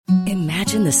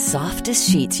Imagine the softest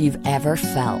sheets you've ever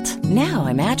felt. Now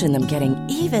imagine them getting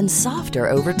even softer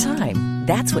over time.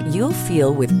 That's what you'll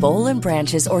feel with Boll &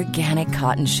 Branch's organic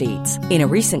cotton sheets. In a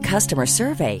recent customer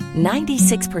survey,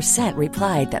 96%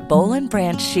 replied that Boll &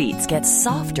 Branch sheets get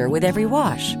softer with every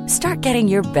wash. Start getting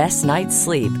your best night's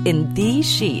sleep in these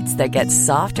sheets that get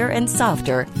softer and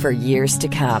softer for years to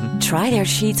come. Try their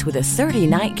sheets with a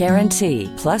 30-night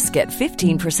guarantee. Plus, get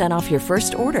 15% off your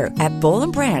first order at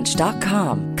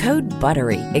bollandbranch.com. Code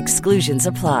BUTTERY. Exclusions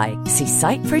apply. See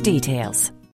site for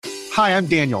details. Hi, I'm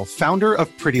Daniel, founder of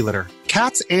Pretty Litter.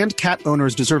 Cats and cat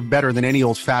owners deserve better than any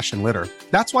old-fashioned litter.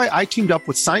 That's why I teamed up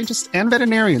with scientists and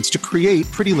veterinarians to create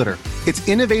Pretty Litter. Its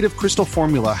innovative crystal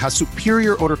formula has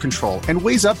superior odor control and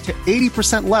weighs up to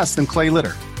 80% less than clay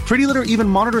litter. Pretty Litter even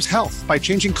monitors health by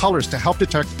changing colors to help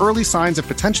detect early signs of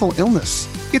potential illness.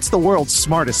 It's the world's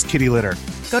smartest kitty litter.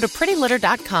 Go to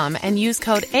prettylitter.com and use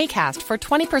code ACAST for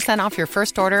 20% off your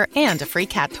first order and a free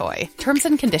cat toy. Terms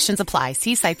and conditions apply.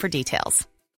 See site for details.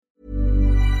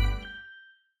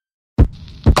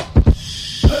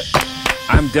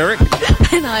 I'm Derek.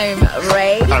 And I'm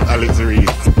Ray. I'm Alex Reed.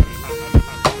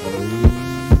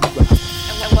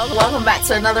 Welcome back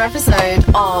to another episode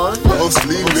of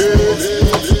Mostly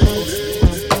Lit.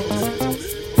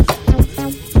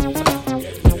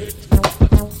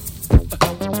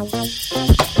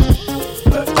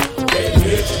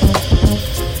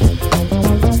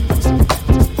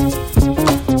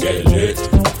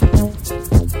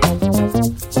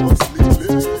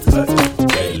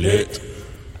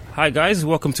 Hi guys,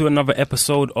 welcome to another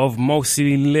episode of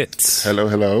Mostly Lit. Hello,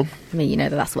 hello. I mean, you know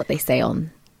that's what they say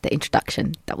on the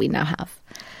introduction that we now have.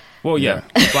 Well, yeah,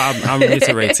 but I'm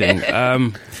reiterating.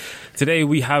 Today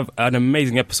we have an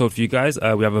amazing episode for you guys.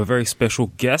 We have a very special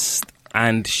guest,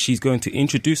 and she's going to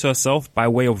introduce herself by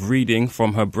way of reading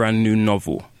from her brand new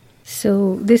novel.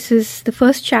 So this is the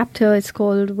first chapter. It's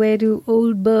called Where Do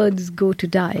Old Birds Go to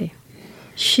Die?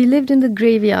 She lived in the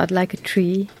graveyard like a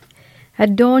tree.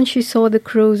 At dawn she saw the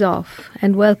crows off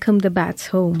and welcomed the bats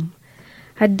home.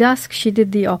 At dusk she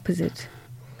did the opposite.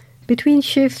 Between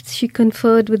shifts she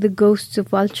conferred with the ghosts of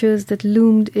vultures that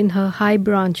loomed in her high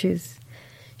branches.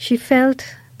 She felt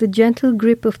the gentle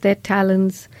grip of their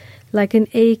talons like an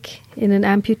ache in an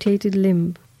amputated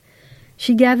limb.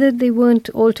 She gathered they weren't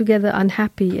altogether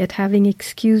unhappy at having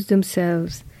excused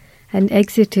themselves and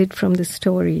exited from the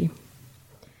story.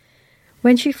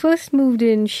 When she first moved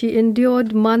in, she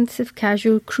endured months of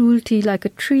casual cruelty like a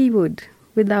tree would,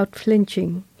 without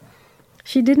flinching.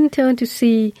 She didn't turn to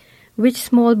see which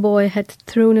small boy had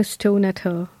thrown a stone at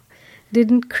her,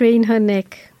 didn't crane her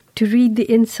neck to read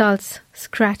the insults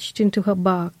scratched into her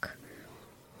bark.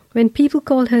 When people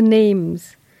called her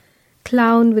names,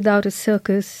 clown without a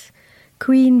circus,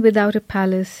 queen without a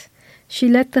palace, she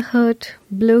let the hurt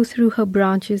blow through her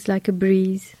branches like a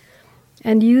breeze,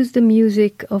 and used the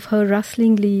music of her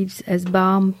rustling leaves as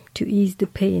balm to ease the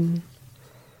pain.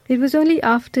 It was only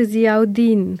after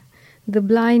Ziauddin, the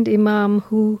blind imam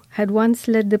who had once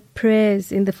led the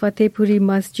prayers in the Fatehpuri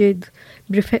Masjid,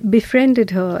 befriended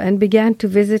her and began to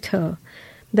visit her,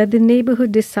 that the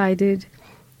neighborhood decided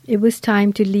it was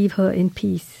time to leave her in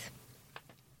peace.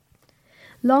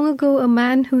 Long ago, a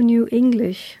man who knew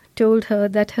English told her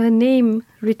that her name,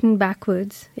 written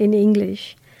backwards in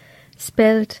English,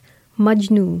 spelled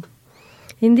Majnu.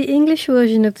 In the English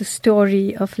version of the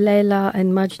story of Layla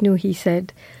and Majnu, he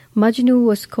said, Majnu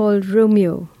was called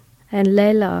Romeo and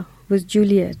Layla was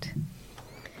Juliet.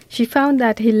 She found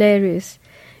that hilarious.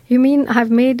 You mean I've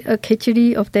made a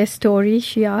khichdi of their story?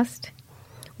 She asked.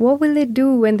 What will they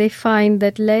do when they find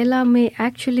that Layla may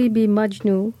actually be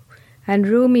Majnu and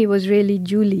Romeo was really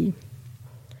Julie?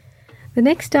 The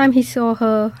next time he saw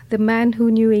her, the man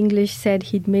who knew English said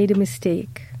he'd made a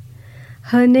mistake.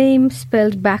 Her name,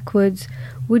 spelled backwards,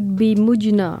 would be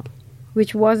Mujna,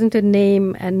 which wasn't a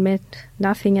name and meant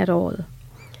nothing at all.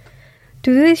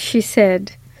 To this she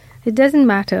said, It doesn't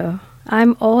matter.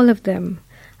 I'm all of them.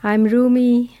 I'm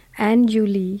Rumi and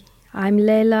Julie. I'm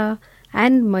Layla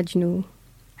and Majnu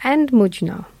and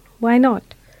Mujna. Why not?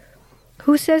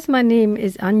 Who says my name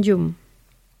is Anjum?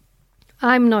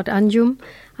 I'm not Anjum.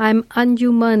 I'm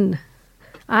Anjuman.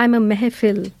 I'm a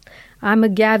mehfil. I'm a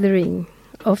gathering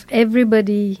of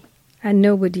everybody and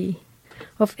nobody,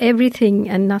 of everything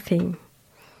and nothing.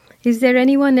 Is there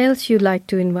anyone else you'd like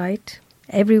to invite?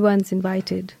 Everyone's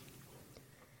invited.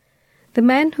 The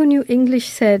man who knew English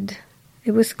said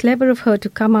it was clever of her to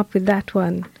come up with that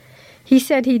one. He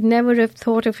said he'd never have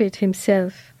thought of it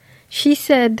himself. She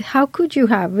said, How could you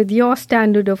have, with your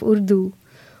standard of Urdu?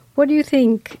 What do you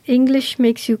think? English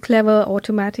makes you clever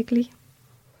automatically?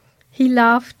 He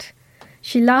laughed.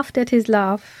 She laughed at his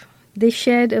laugh. They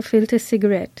shared a filter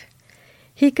cigarette.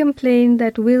 He complained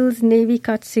that Will's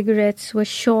navy-cut cigarettes were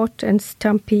short and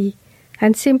stumpy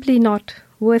and simply not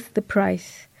worth the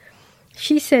price.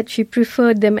 She said she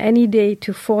preferred them any day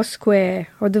to Foursquare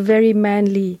or the very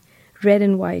manly red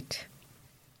and white.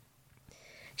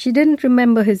 She didn't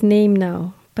remember his name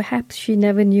now. Perhaps she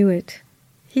never knew it.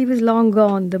 He was long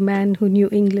gone, the man who knew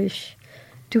English,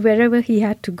 to wherever he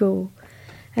had to go,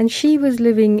 and she was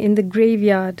living in the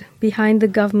graveyard behind the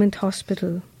government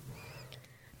hospital.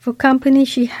 For company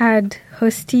she had her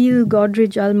steel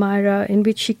Godrej Almira in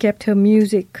which she kept her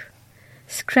music,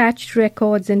 scratched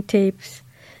records and tapes,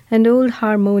 an old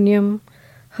harmonium,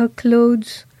 her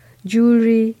clothes,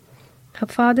 jewelry, her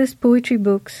father's poetry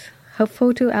books, her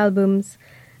photo albums,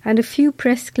 and a few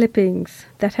press clippings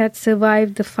that had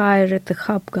survived the fire at the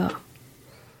Khabga.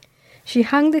 She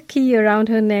hung the key around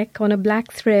her neck on a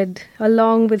black thread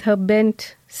along with her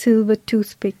bent silver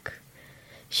toothpick.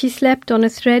 She slept on a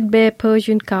threadbare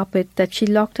Persian carpet that she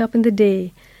locked up in the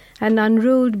day and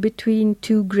unrolled between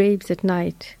two graves at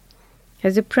night.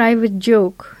 As a private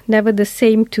joke, never the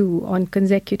same two on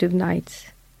consecutive nights.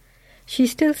 She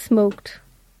still smoked,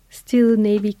 still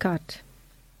navy cut.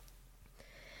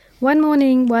 One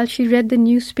morning, while she read the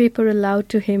newspaper aloud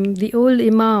to him, the old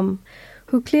imam,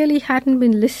 who clearly hadn't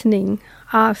been listening,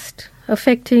 asked,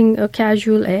 affecting a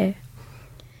casual air,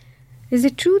 "Is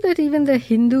it true that even the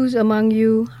Hindus among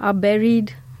you are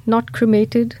buried, not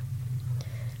cremated?"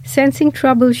 Sensing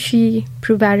trouble, she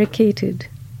prevaricated.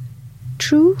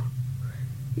 "True?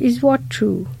 Is what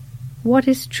true? What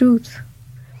is truth?"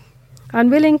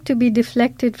 Unwilling to be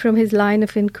deflected from his line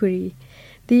of inquiry,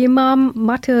 the imam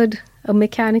muttered a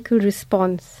mechanical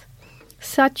response.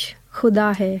 "Sach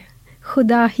Khuda hai,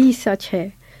 Khuda hi sach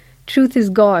hai. Truth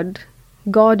is God,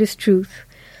 God is truth."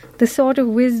 The sort of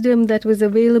wisdom that was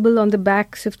available on the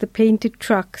backs of the painted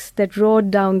trucks that roared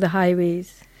down the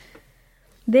highways.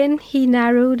 Then he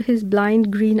narrowed his blind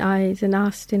green eyes and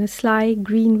asked in a sly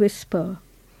green whisper,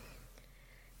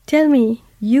 "Tell me,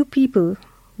 you people,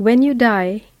 when you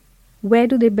die, where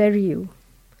do they bury you?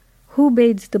 Who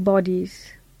bathes the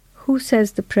bodies? Who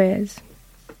says the prayers?"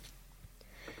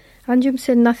 Anjum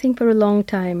said nothing for a long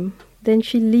time. Then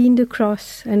she leaned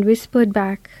across and whispered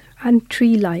back,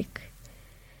 untree-like,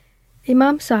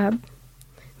 "Imam Sahab,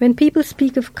 when people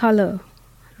speak of color,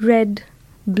 red,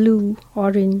 blue,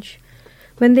 orange,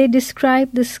 when they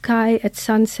describe the sky at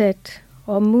sunset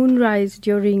or moonrise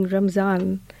during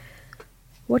Ramzan,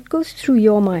 what goes through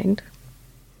your mind?"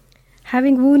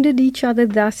 Having wounded each other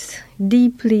thus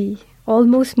deeply,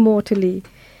 almost mortally,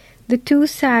 the two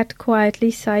sat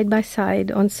quietly side by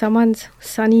side on someone's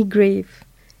sunny grave,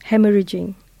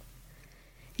 hemorrhaging.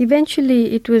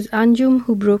 Eventually it was Anjum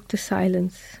who broke the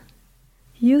silence.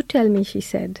 "You tell me," she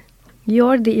said.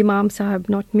 "You're the Imam Sahib,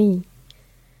 not me.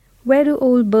 Where do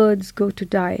old birds go to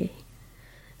die?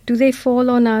 Do they fall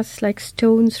on us like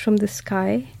stones from the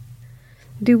sky?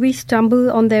 Do we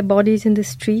stumble on their bodies in the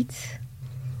streets?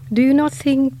 Do you not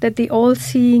think that the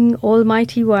all-seeing,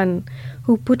 almighty one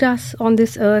who put us on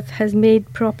this earth has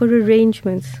made proper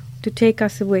arrangements to take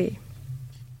us away?"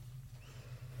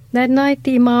 That night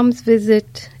the Imam's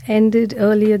visit ended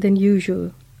earlier than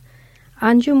usual.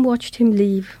 Anjum watched him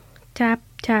leave, tap,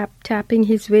 tap, tapping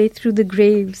his way through the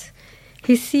graves,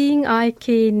 his seeing eye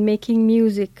cane making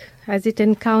music as it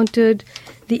encountered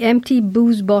the empty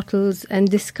booze bottles and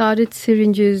discarded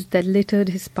syringes that littered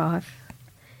his path.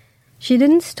 She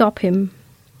didn't stop him.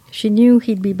 She knew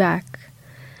he'd be back.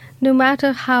 No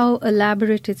matter how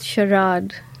elaborate its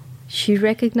charade, she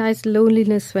recognized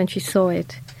loneliness when she saw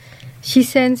it. She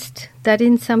sensed that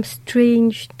in some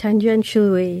strange,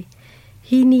 tangential way,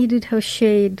 he needed her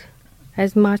shade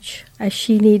as much as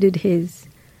she needed his.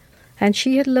 And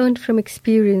she had learned from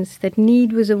experience that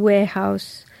need was a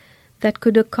warehouse that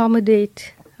could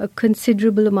accommodate a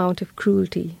considerable amount of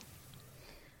cruelty.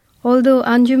 Although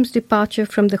Anjum's departure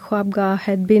from the Khabga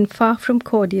had been far from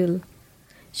cordial,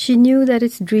 she knew that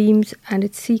its dreams and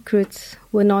its secrets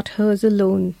were not hers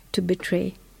alone to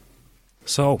betray.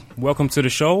 So, welcome to the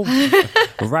show.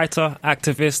 Writer,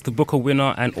 activist, the Booker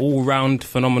winner, and all-round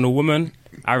phenomenal woman,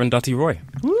 Arundhati Roy.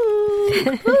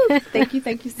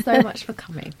 Thank you so much for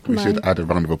coming. We should add a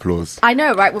round of applause. I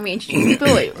know, right? When we introduce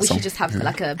people, we should just have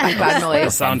like a background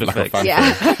noise. Sound effects.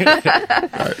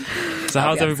 Yeah. So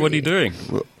how's everybody doing?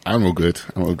 Well, I'm all good.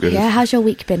 Yeah, how's your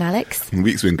week been, Alex?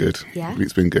 Week's been good. Yeah.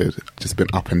 Week's been good. Just been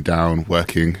up and down,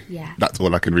 working. Yeah. That's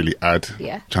all I can really add.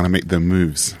 Yeah. Trying to make them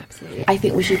moves. Absolutely. I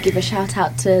think we should give a shout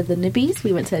out to the Nibbies.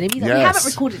 We went to the Nibbies. Yes. We haven't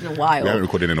recorded in a while. We haven't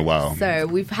recorded in a while. So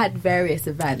we've had various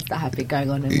events that have been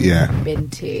going on and Yeah. we've been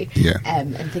to. Yeah.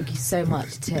 And thank you so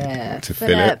much to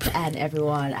Philip. and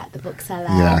everyone at the bookseller.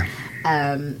 Yeah.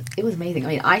 It was amazing. I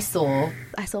mean, I saw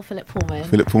Philip Pullman.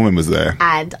 Philip Pullman was there.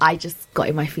 And I just got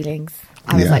in my feelings.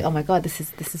 I was Yeah. like, oh my God, this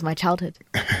is my childhood.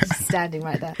 Just standing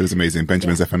right there. It was amazing.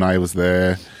 Benjamin Zephaniah was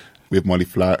there with Molly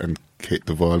Flatt and Kate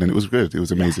Duvall, and it was good. It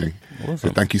was amazing. Awesome. So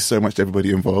thank you so much to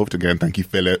everybody involved. Again, thank you,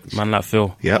 Philip. Man like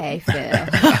Phil. Yep. Hey, Phil.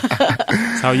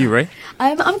 How are you, Ray?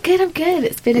 I'm good.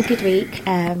 It's been a good week.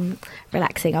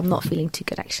 Relaxing. I'm not feeling too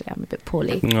good, actually. I'm a bit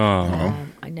poorly. Oh.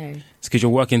 I know. It's because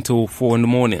you're working till 4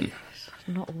 a.m.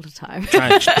 Not all the time.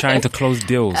 trying to close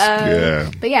deals.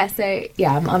 Yeah. But yeah, so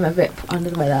yeah, I'm a bit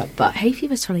under the weather. But hay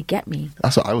fever's trying to get me.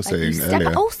 That's what I was saying earlier.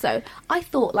 But also, I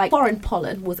thought like foreign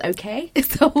pollen was okay,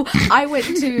 so I went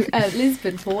to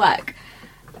Lisbon for work.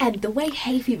 And the way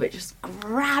hay fever just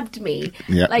grabbed me,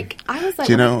 Yeah. like I was like,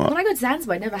 Do you know when I go to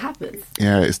Zanzibar, it never happens.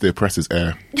 Yeah, it's the oppressor's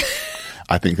air.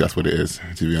 I think that's what it is,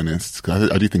 to be honest.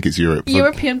 'Cause I do think it's Europe.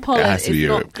 European pollen It has to be is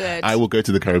not Europe. good. I will go to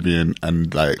the Caribbean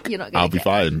and You're not gonna I'll be get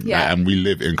fine. it. Yeah. And we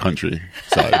live in country,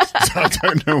 so I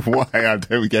don't know why I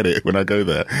don't get it when I go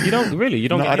there. You don't really? You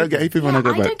don't No, get I don't get hay fever when I go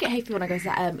I back. don't get hay fever when I go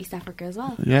to East Africa as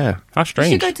well. Yeah. How You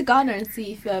strange. should go to Ghana and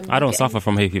see if I don't get suffer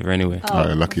from hay fever anyway.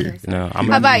 Oh, lucky. okay. No, I'm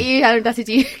How about you? How did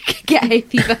you get hay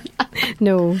fever?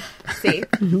 No. See?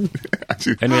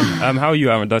 Anyway, how are you,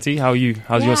 Arundhati?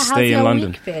 How's your stay in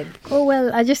London? Week been? Oh, well,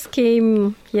 I just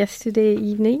came yesterday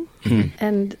evening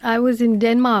and I was in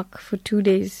Denmark for 2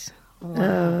 days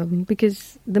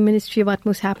because the Ministry of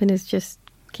Utmost Happiness just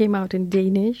came out in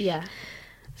Danish. Yeah.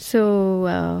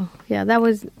 So, yeah, that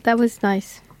was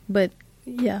nice. But,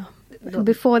 yeah,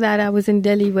 before that I was in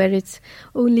Delhi where it's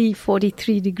only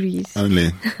 43 degrees.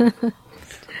 Only.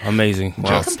 Amazing.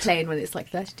 Wow. I complain when it's like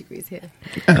 30 degrees here.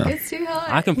 It's too hot.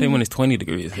 I complain when it's 20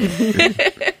 degrees.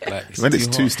 Like, When it's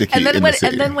too hot. sticky and then in when the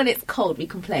city. and then when it's cold, we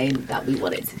complain that we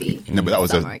want it to be. No, but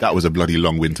summer. that was a bloody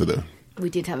long winter though.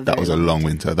 We did have a That very was a long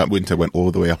winter. That winter went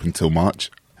all the way up until March,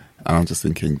 and I'm just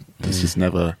thinking, this just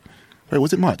never. Wait,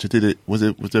 was it March? Was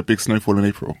there a big snowfall in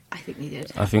April? I think we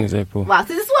did. I think it's April. Wow,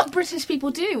 so this is what British people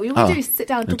do. We all do is sit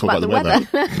down and talk about the weather.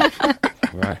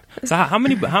 Right. So how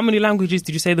many languages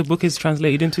did you say the book is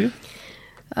translated into?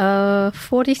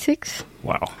 46.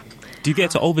 Wow. Do you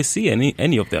get to oversee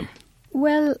any of them?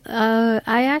 Well,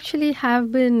 I actually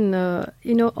have been,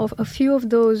 of a few of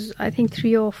those, I think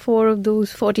 3 or 4 of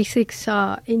those 46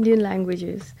 are Indian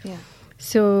languages. Yeah.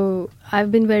 So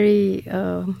I've been very,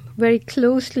 very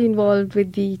closely involved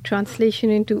with the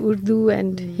translation into Urdu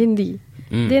and Hindi.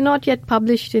 They're not yet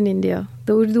published in India.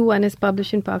 The Urdu one is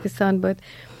published in Pakistan, but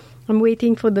I'm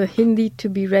waiting for the Hindi to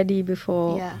be ready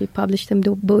before we publish them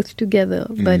both together.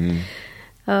 But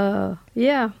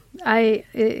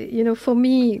for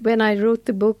me, when I wrote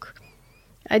the book,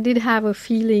 I did have a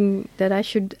feeling that I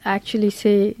should actually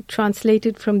say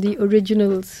translated from the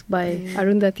originals by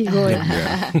Arundhati Roy.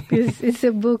 Because it's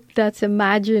a book that's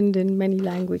imagined in many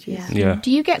languages. Yeah.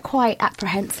 Do you get quite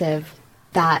apprehensive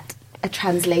that a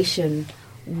translation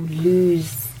will lose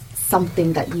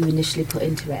something that you initially put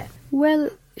into it? Well,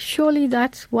 surely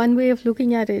that's one way of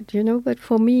looking at it, but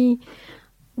for me,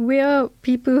 we're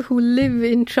people who live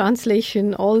in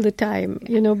translation all the time,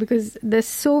 because there's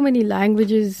so many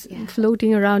languages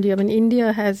floating around you. I mean,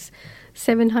 India has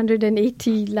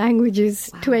 780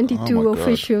 languages, 22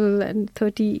 official and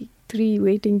 33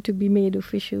 waiting to be made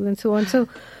official and so on. So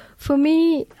for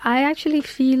me, I actually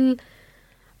feel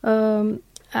I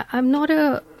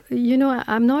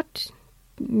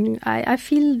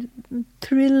feel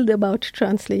thrilled about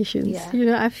translations.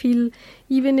 I feel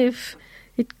even if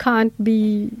it can't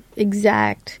be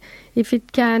exact, if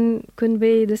it can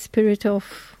convey the spirit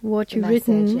of what you've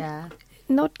written,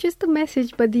 not just the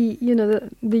message, but the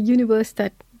universe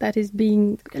that is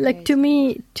being like to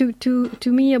me,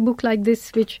 a book like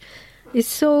this, which is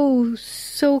so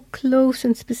close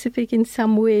and specific in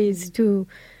some ways to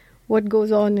what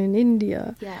goes on in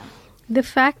India. Yeah. The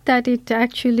fact that it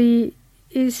actually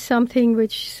is something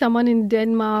which someone in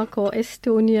Denmark or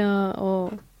Estonia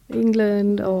or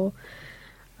England or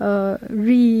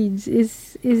reads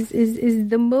is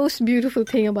the most beautiful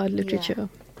thing about literature,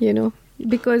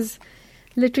 because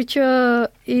literature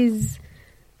is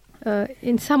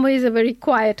in some ways a very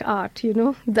quiet art,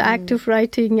 the act of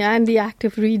writing and the act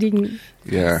of reading.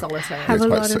 Yeah, solitary.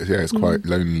 It's quite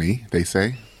lonely, they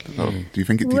say. Oh, do you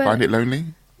find it lonely?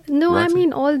 No, writing? I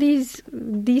mean, all these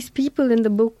people in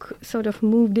the book sort of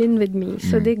moved in with me,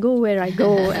 so they go where I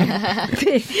go, and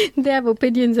they have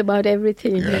opinions about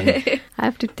everything. Yeah. I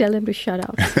have to tell them to shut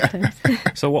up sometimes.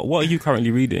 So what are you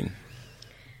currently reading?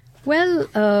 Well,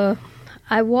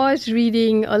 I was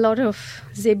reading a lot of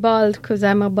Sebald because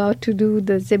I'm about to do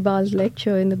the Sebald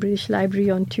lecture in the British Library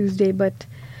on Tuesday, but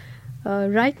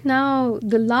Right now,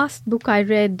 the last book I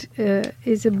read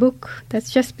is a book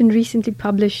that's just been recently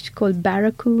published called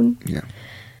Barracoon. Yeah.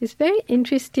 It's very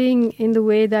interesting in the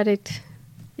way that it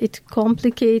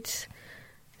complicates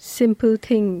simple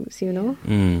things, you know.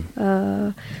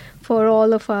 For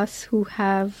all of us who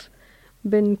have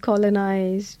been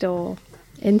colonized or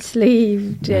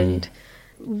enslaved, and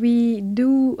we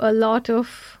do a lot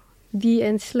of the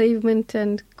enslavement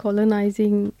and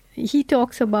colonizing. He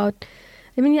talks about,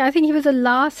 I mean, I think he was the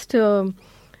last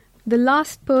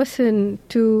person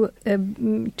to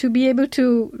be able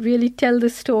to really tell the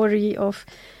story of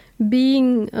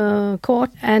being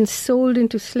caught and sold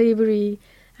into slavery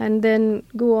and then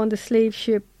go on the slave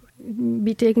ship,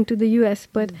 be taken to the US.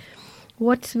 But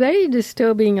what's very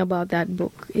disturbing about that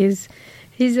book is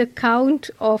his account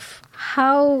of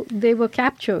how they were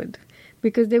captured,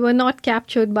 because they were not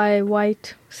captured by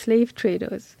white slave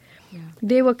traders. Yeah.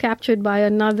 They were captured by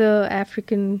another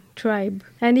African tribe.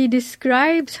 And he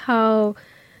describes how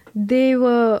they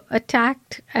were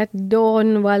attacked at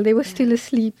dawn while they were still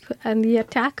asleep, and the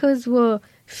attackers were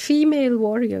female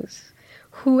warriors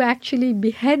who actually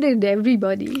beheaded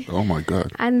everybody. Oh my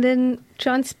God. And then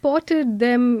transported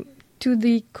them to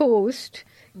the coast,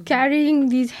 carrying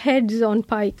these heads on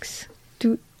pikes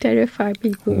to terrify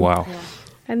people. Wow. Yeah.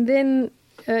 And then,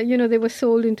 they were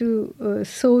sold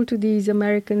to these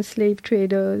American slave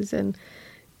traders and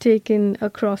taken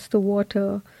across the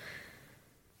water.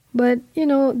 But,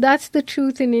 that's the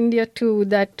truth in India too,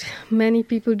 that many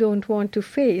people don't want to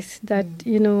face, that,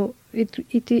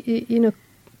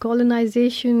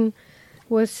 colonization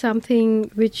was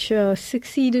something which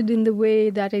succeeded in the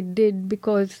way that it did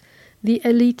because the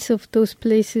elites of those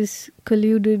places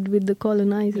colluded with the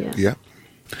colonizers. Yeah.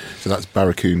 So that's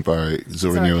Barracoon by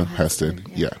Zora Neale Hurston.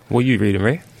 Yeah. What are you reading,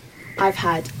 Ray? I've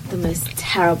had the most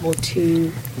terrible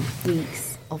 2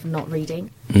 weeks of not reading.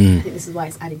 I think this is why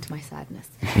it's adding to my sadness.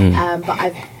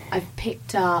 But I've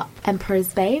picked up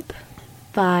Emperor's Babe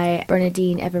by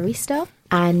Bernardine Evaristo.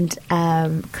 And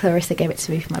Clarissa gave it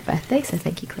to me for my birthday, so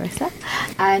thank you, Clarissa.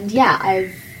 And yeah,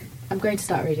 I'm going to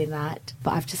start reading that,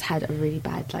 but I've just had a really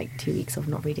bad 2 weeks of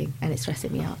not reading, and it's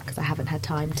stressing me out because I haven't had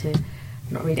time to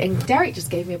not read it. And Derek just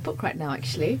gave me a book right now,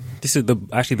 actually. This is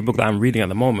actually the book that I'm reading at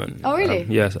the moment. Oh, really?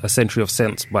 Yes, A Century of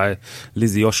Sense by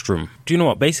Lizzie Ostrom. Do you know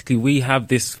what? Basically, we have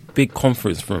this big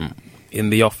conference room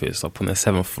in the office up on the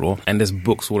 7th floor, and there's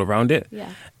books all around it.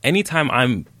 Yeah. Anytime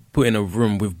I'm put in a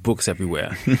room with books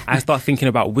everywhere, I start thinking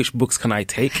about which books can I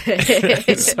take.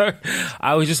 So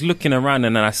I was just looking around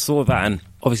and then I saw that, and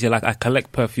obviously I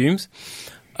collect perfumes,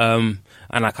 and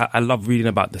I love reading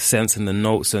about the scents and the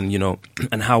notes and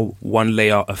and how one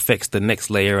layer affects the next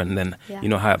layer, and then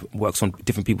how it works on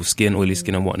different people's skin, oily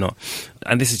skin and whatnot.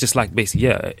 And this is just basically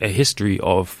a history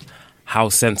of how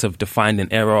scents have defined an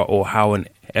era, or how an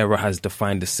era has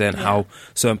defined a scent, how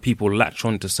certain people latch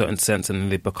on to certain scents and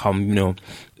they become,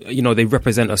 they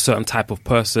represent a certain type of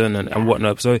person and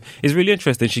whatnot. So it's really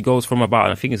interesting. She goes from about,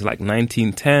 I think it's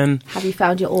 1910. Have you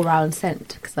found your all-round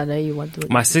scent? Because I know you want to...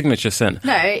 My signature scent.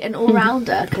 No, an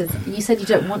all-rounder, because you said you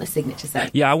don't want a signature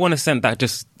scent. Yeah, I want a scent that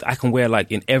just I can wear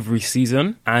in every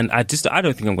season. And I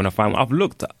don't think I'm going to find one. I've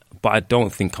looked, but I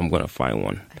don't think I'm going to find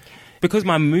one. Because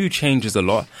my mood changes a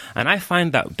lot, and I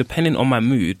find that depending on my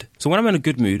mood, so when I'm in a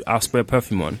good mood, I'll spray a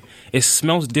perfume on. It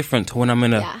smells different to when I'm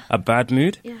in a bad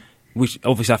mood, which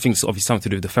obviously I think is obviously something to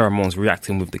do with the pheromones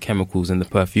reacting with the chemicals in the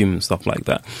perfume and stuff like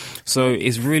that. So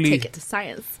it's really... Take it to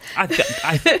science. I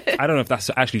don't know if that's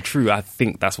actually true. I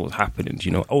think that's what's happening,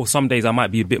 some days I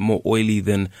might be a bit more oily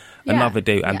than another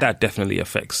day, and that definitely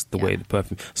affects the way the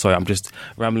perfume... Sorry, I'm just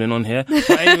rambling on here. But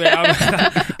anyway,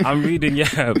 I'm reading,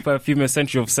 Perfume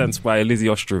Essential of Scents by Lizzie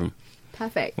Ostrom.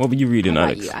 Perfect. What were you reading,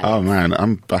 Alex? Oh man,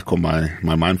 I'm back on my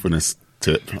mindfulness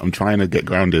tip. I'm trying to get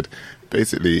grounded.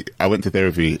 Basically, I went to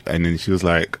therapy, and then she was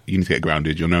like, "You need to get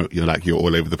grounded. You're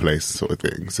all over the place, sort of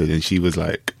thing." So then she was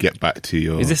like, "Get back to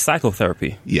your." Is this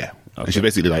psychotherapy? Yeah. Okay. And she's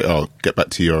basically like, "Oh, get back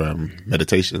to your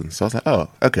meditation." So I was like, "Oh,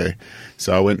 okay."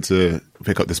 So I went to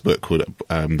pick up this book called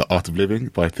 "The Art of Living"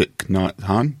 by Thich Nhat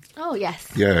Hanh. Oh yes.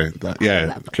 Yeah,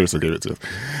 Clarissa gave it to us.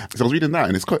 So I was reading that,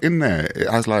 and it's got in there. It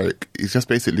has it's just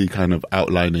basically kind of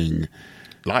outlining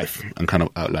life and kind of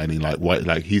outlining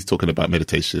what he's talking about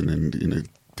meditation, and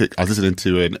I was listening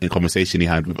to a conversation he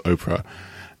had with Oprah,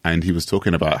 and he was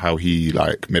talking about how he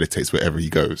meditates wherever he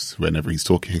goes. Whenever he's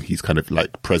talking, he's kind of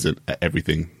present at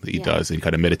everything that he does, and he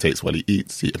kind of meditates while he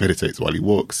eats, he meditates while he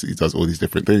walks, he does all these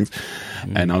different things.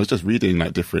 And I was just reading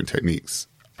different techniques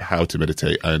how to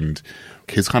meditate, and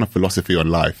his kind of philosophy on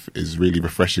life is really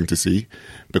refreshing to see,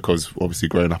 because obviously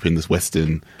growing up in this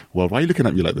Western world. Why are you looking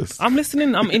at me like this? I'm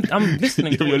listening. I'm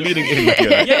listening. You're leaning in. Like,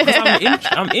 Yeah, because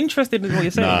I'm interested in what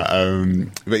you're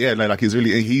saying. But yeah, no, like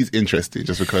he's interesting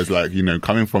just because, like, you know,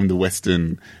 coming from the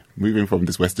Western, moving from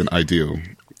this Western ideal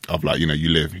of, like, you know, you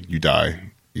live, you die,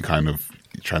 you kind of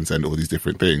transcend all these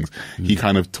different things. He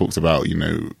kind of talks about, you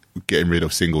know, getting rid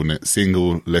of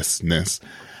singlelessness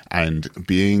and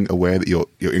being aware that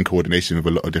you're in coordination with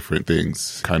a lot of different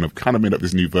things. Kind of made up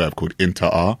this new verb called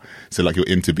inter-are. So like you're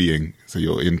interbeing. So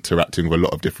you're interacting with a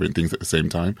lot of different things at the same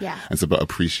time. Yeah. And it's about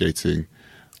appreciating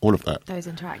all of that. Those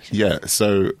interactions. Yeah.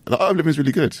 So the art of living is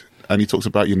really good. And he talks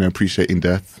about, you know, appreciating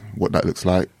death, what that looks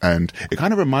like. And it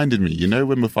kind of reminded me, you know,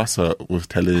 when Mufasa was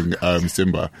telling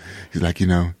Simba, he's like, you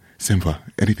know, Simba,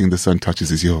 anything the sun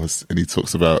touches is yours. And he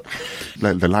talks about,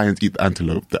 like, the lions eat the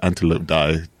antelope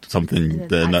die, something,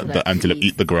 the antelope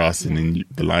eat the grass, and then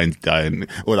the lions die, and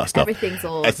all that stuff. Everything's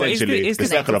all... Essentially, Is the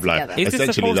circle of life. Is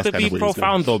this supposed to be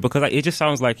profound, though? Because like, it just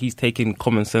sounds like he's taking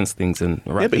common sense things and...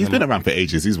 Yeah, but he's been around for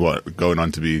ages. He's going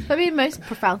on to be... I mean, most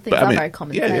profound things are very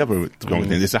common sense. Yeah, the other common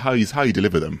things. It's how you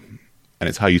deliver them, and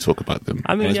it's how you talk about them.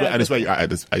 I mean, and it's where you're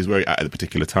at at a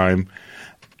particular time.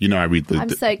 You know, I read the... I'm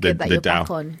so good that you're Tao. back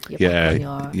on your...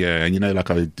 Yeah, and you know, like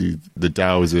I do the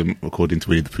Taoism according to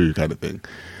Winnie the Pooh kind of thing.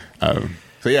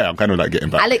 So yeah, I'm kind of like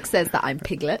getting back. Alex says that I'm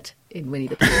Piglet in Winnie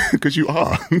the Pooh. Because you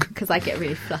are. Because I get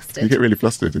really flustered. You get really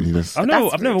flustered, and you just...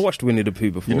 I've never watched Winnie the Pooh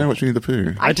before. You never watched Winnie the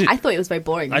Pooh? I thought it was very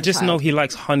boring. I just know he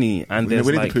likes honey, and there's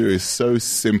Winnie like... the Pooh is so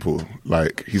simple.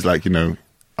 Like, he's like, you know,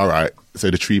 all right, so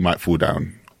the tree might fall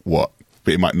down. What?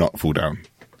 But it might not fall down.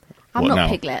 I'm what not now?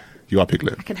 Piglet. You are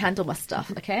Piglet. I can handle my stuff,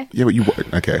 okay? Yeah, but you...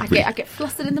 Okay. I get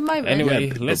flustered in the moment.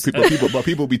 Anyway, but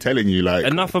people be telling you, like...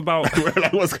 Enough about...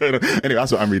 like, what's going on? Anyway,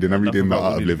 that's what I'm reading. I'm reading The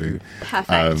Art of Living.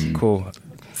 Perfect. Cool.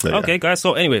 So, yeah. Okay, guys.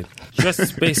 So anyway,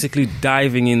 just basically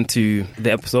diving into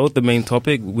the episode, the main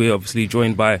topic. We're obviously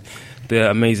joined by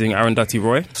the amazing Arundhati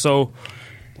Roy. So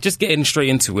just getting straight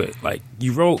into it. Like,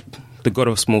 you wrote The God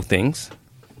of Small Things.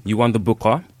 You won the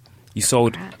Booker. You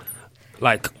sold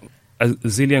like a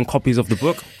zillion copies of the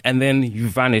book, and then you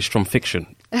vanished from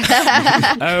fiction.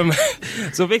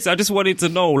 So basically, I just wanted to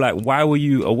know, like, why were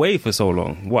you away for so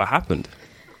long? What happened?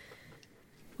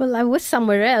 Well, I was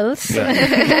somewhere else. Yeah.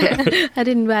 I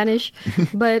didn't vanish.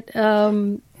 But,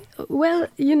 well,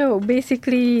 you know,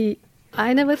 basically,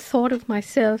 I never thought of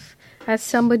myself as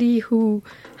somebody who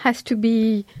has to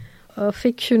be a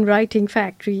fiction writing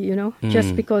factory, you know,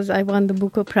 just because I won the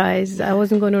Booker Prize. I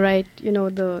wasn't going to write, you know,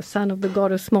 the son of the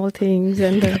God of Small Things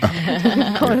and the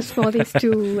God of Small Things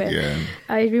too. And Yeah.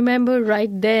 I remember right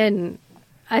then,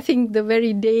 I think the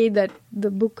very day that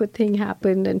the Booker thing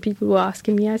happened and people were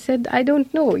asking me, I said, I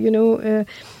don't know, you know,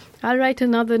 I'll write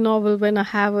another novel when I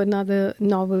have another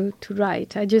novel to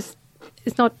write.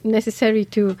 It's not necessary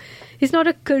it's not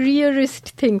a careerist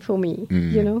thing for me,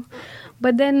 you know.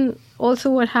 But then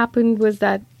also what happened was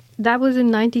that was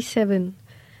in 97.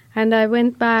 And I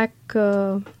went back,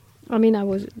 didn't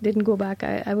go back.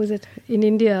 I was in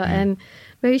India. And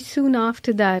very soon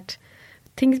after that,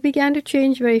 things began to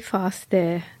change very fast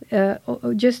there.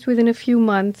 Just within a few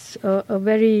months, a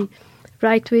very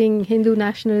right-wing Hindu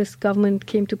nationalist government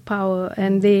came to power,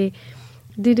 and they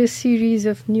did a series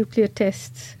of nuclear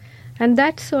tests. And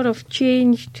that sort of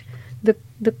changed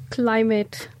the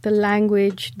climate, the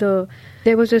language.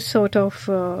 There was a sort of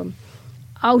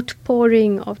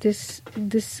outpouring of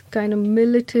this kind of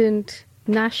militant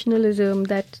nationalism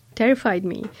that terrified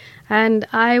me. And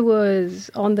I was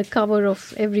on the cover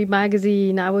of every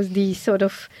magazine. I was the sort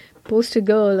of poster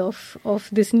girl of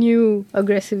this new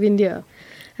aggressive India.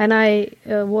 And I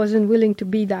wasn't willing to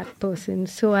be that person.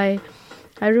 So I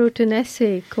wrote an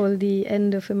essay called The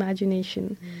End of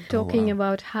Imagination, talking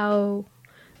about how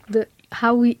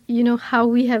we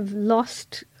have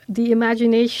lost the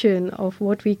imagination of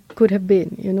what we could have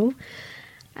been, you know.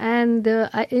 And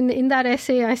in that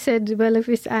essay, I said, well, if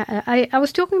it's I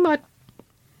was talking about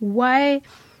why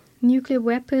nuclear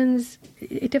weapons,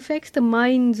 it affects the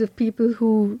minds of people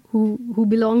who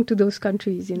belong to those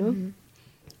countries, you know.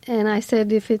 And I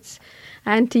said, if it's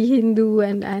anti-Hindu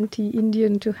and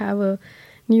anti-Indian to have a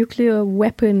nuclear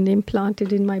weapon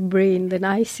implanted in my brain, then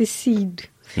I secede.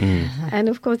 And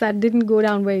of course, that didn't go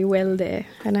down very well there.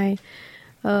 And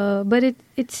but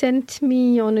it sent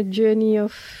me on a journey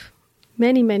of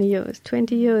many, many years,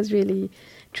 20 years really,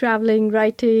 traveling,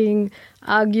 writing,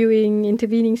 arguing,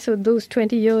 intervening. So those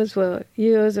 20 years were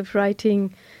years of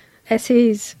writing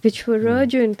essays which were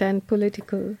urgent and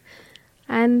political.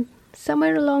 And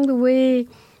somewhere along the way,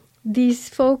 these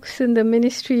folks in the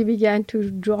ministry began to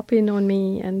drop in on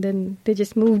me, and then they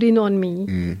just moved in on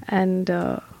me, and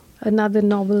another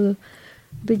novel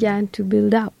began to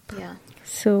build up. Yeah.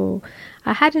 So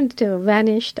I hadn't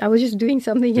vanished. I was just doing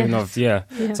something else. Yeah.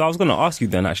 So I was going to ask you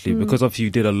then, actually, because of you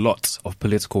did a lot of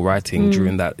political writing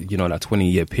during that, that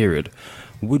 20-year period.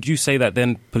 Would you say that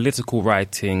then political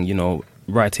writing,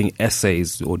 writing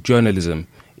essays or journalism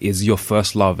is your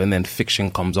first love, and then fiction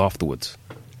comes afterwards?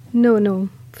 No.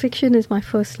 Fiction is my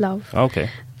first love. Okay.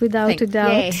 Without a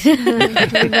doubt.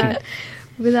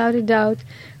 Without a doubt.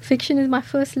 Fiction is my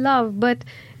first love, but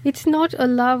it's not a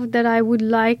love that I would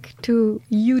like to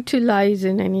utilize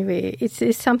in any way.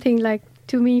 It's something like,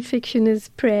 to me, fiction is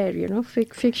prayer,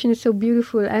 Fiction is so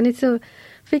beautiful, and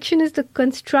fiction is the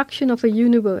construction of a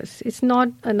universe. It's not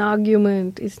an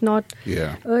argument. It's not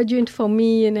urgent for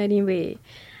me in any way.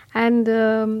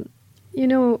 And,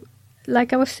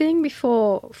 like I was saying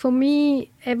before, for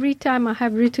me, every time I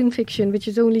have written fiction, which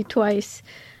is only twice,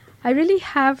 I really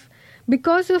have,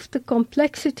 because of the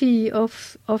complexity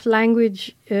of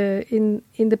language in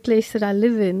the place that I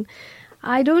live in,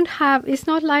 it's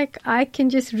not like I can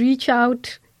just reach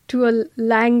out to a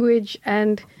language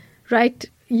and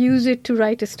use it to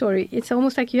write a story. It's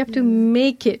almost like you have to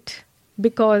make it,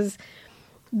 because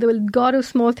the God of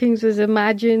Small Things was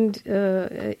imagined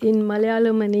in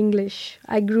Malayalam and English.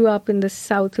 I grew up in the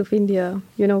south of India,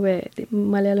 where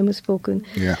Malayalam is spoken.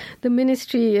 Yeah. The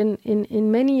ministry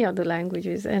in many other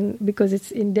languages, and because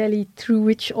it's in Delhi, through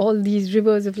which all these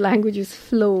rivers of languages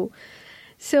flow.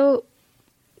 So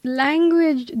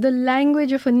the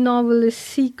language of a novel is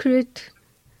secret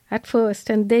at first,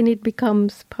 and then it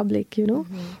becomes public,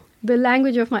 The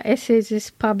language of my essays is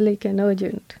public and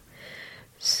urgent.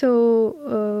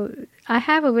 So I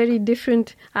am a very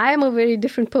different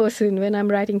person when I'm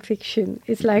writing fiction.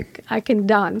 It's like I can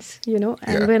dance,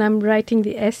 and when I'm writing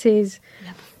the essays,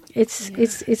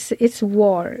 it's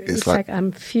war. It's like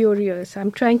I'm furious.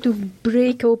 I'm trying to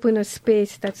break open a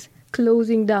space that's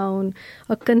closing down,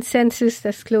 a consensus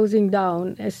that's closing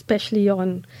down, especially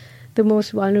on the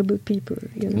most vulnerable people,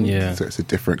 Yeah. So it's a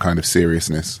different kind of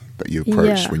seriousness that you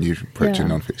approach when you approach a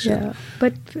non-fiction. Yeah.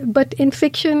 But in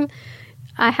fiction,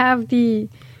 I have the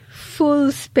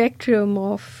full spectrum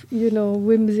of,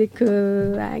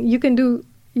 whimsical. You can do.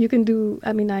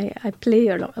 I mean, I play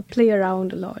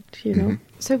around a lot.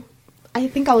 So, I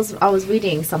think I was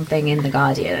reading something in The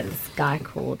Guardian, and this guy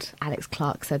called Alex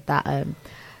Clark said that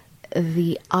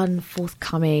the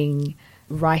unforthcoming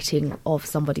writing of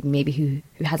somebody maybe who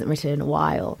hasn't written in a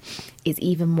while is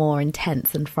even more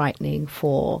intense and frightening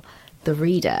for the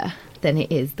reader than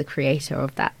it is the creator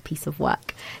of that piece of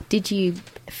work. Did you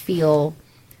feel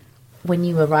when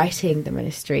you were writing The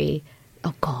Ministry,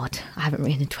 oh God, I haven't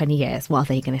written in 20 years, what are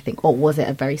they going to think? Or was it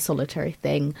a very solitary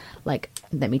thing, like,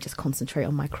 let me just concentrate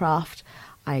on my craft,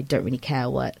 I don't really care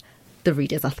what the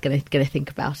readers are going to think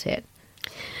about it?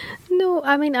 No,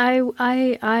 I mean,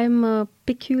 I'm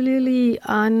peculiarly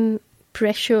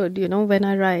unpressured, when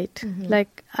I write.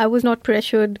 Like, I was not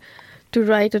pressured to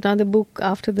write another book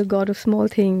after The God of Small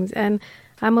Things. And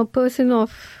I'm a person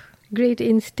of great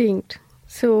instinct.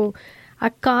 So I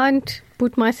can't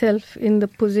put myself in the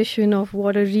position of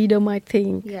what a reader might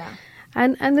think. Yeah.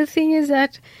 And the thing is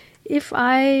that if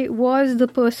I was the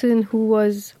person who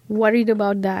was worried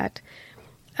about that,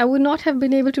 I would not have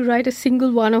been able to write a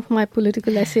single one of my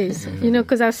political essays,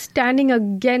 because I was standing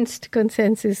against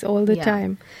consensus all the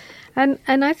time. And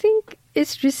I think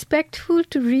it's respectful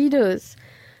to readers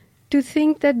to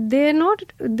think that they're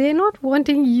not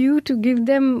wanting you to give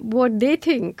them what they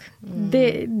think.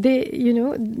 They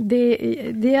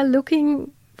are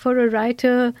looking for a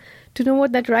writer to know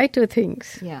what that writer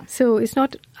thinks. Yeah. So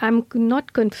I'm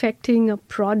not confecting a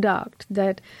product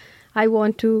that I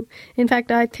want to. In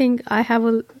fact, I think I have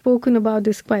spoken about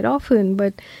this quite often,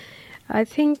 but I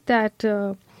think that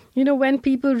when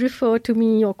people refer to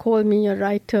me or call me a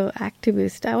writer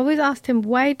activist, I always ask them,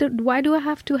 why do I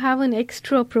have to have an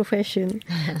extra profession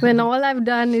when all I've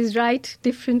done is write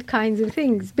different kinds of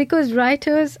things? Because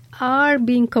writers are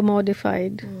being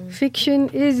commodified. Fiction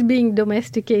is being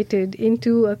domesticated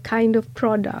into a kind of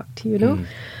product,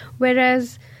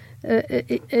 Whereas,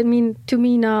 I mean, to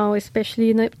me now, especially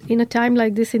in a time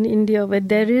like this in India, where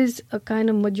there is a kind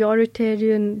of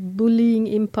majoritarian bullying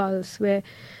impulse, where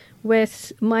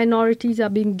minorities are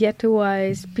being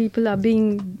ghettoized, people are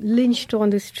being lynched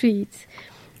on the streets.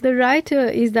 The writer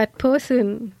is that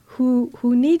person who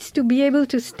needs to be able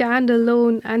to stand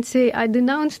alone and say, I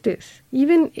denounce this.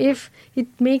 Even if it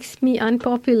makes me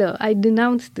unpopular, I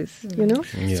denounce this,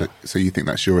 Yeah. So you think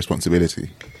that's your responsibility?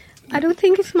 I don't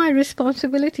think it's my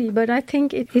responsibility, but I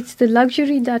think it's the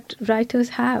luxury that writers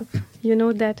have,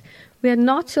 that we're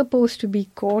not supposed to be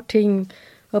courting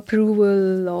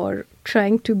approval or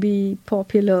trying to be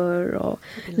popular or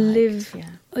live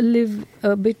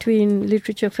between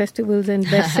literature festivals and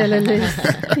bestseller lists,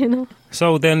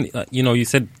 So then, you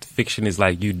said fiction is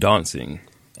like you dancing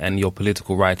and your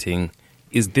political writing.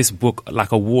 Is this book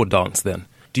like a war dance then?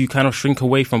 Do you kind of shrink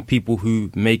away from people who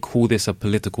may call this a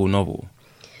political novel?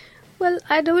 Well,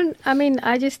 I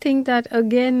just think that,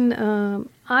 again,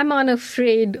 I'm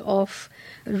unafraid of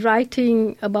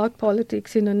writing about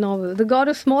politics in a novel. The God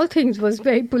of Small Things was a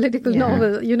very political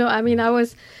novel. I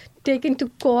was taken to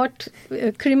court,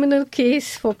 a criminal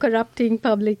case for corrupting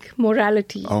public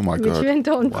morality. Oh, my God. Which went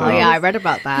on for Oh, yeah, I read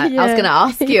about that. Yeah. I was going to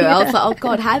ask you. I was like, oh,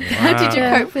 God, how did you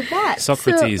cope with that?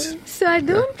 Socrates. So I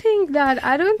don't think that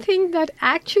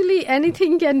actually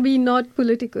anything can be not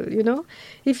political,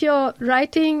 If you're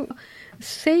writing,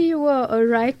 say you were a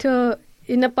writer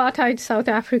in apartheid South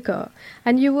Africa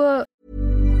and you were...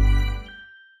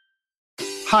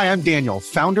 Hi, I'm Daniel,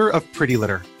 founder of Pretty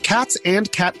Litter. Cats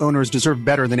and cat owners deserve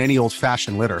better than any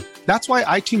old-fashioned litter. That's why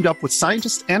I teamed up with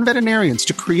scientists and veterinarians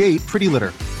to create Pretty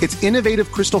Litter. Its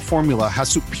innovative crystal formula has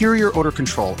superior odor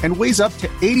control and weighs up to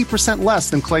 80% less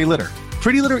than clay litter.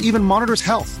 Pretty Litter even monitors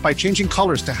health by changing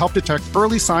colors to help detect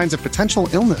early signs of potential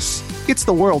illness. It's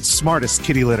the world's smartest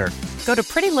kitty litter. Go to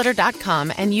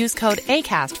prettylitter.com and use code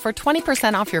ACAST for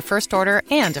 20% off your first order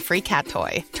and a free cat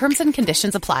toy. Terms and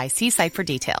conditions apply. See site for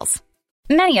details.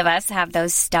 Many of us have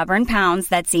those stubborn pounds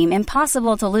that seem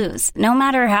impossible to lose, no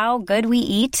matter how good we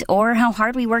eat or how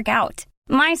hard we work out.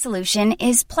 My solution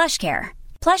is PlushCare.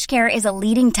 PlushCare is a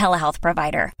leading telehealth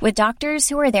provider with doctors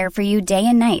who are there for you day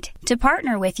and night to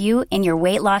partner with you in your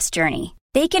weight loss journey.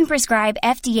 They can prescribe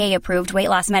FDA-approved weight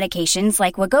loss medications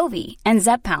like Wegovy and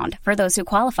Zepbound for those who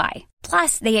qualify.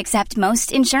 Plus, they accept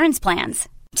most insurance plans.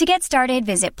 To get started,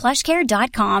 visit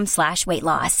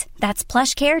plushcare.com/weightloss. That's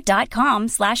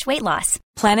plushcare.com/weightloss.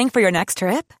 Planning for your next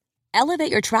trip?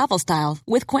 Elevate your travel style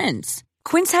with Quince.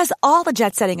 Quince has all the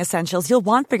jet-setting essentials you'll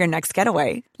want for your next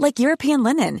getaway, like European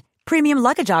linen, premium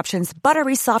luggage options,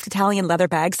 buttery soft Italian leather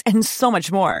bags, and so much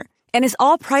more. And is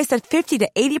all priced at 50 to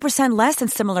 80% less than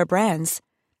similar brands.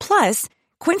 Plus,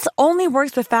 Quince only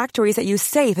works with factories that use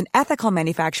safe and ethical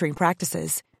manufacturing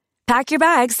practices. Pack your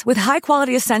bags with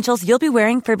high-quality essentials you'll be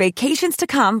wearing for vacations to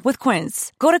come with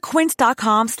Quince. Go to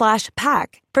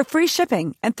quince.com/pack for free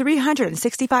shipping and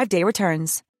 365-day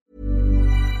returns.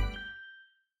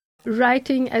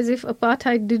 Writing as if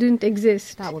apartheid didn't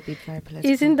exist. That would be very political.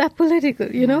 Isn't that political,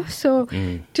 So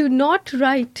to not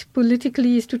write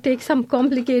politically is to take some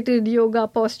complicated yoga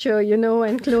posture,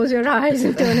 and close your eyes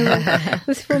and turn around.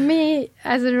 Because for me,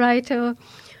 as a writer,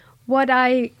 what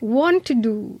I want to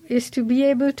do is to be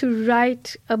able to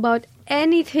write about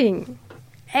anything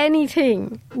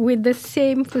with the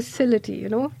same facility,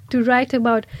 to write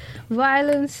about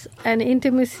violence and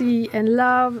intimacy and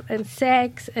love and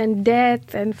sex and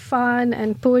death and fun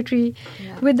and poetry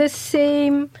with the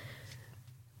same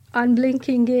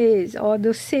unblinking gaze, or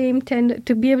the same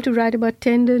to be able to write about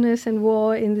tenderness and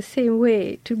war in the same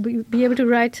way, to be able to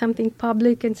write something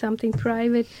public and something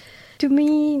private. To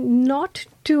me, not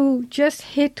to just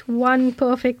hit one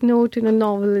perfect note in a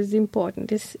novel is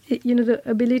important. It's, the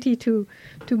ability to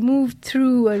move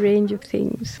through a range of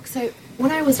things. So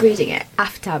when I was reading it,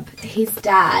 Aftab, his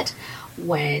dad,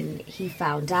 when he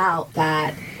found out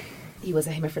that he was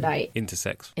a hermaphrodite.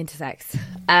 Intersex.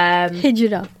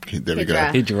 Hijra. There we go.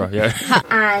 Hijra, yeah.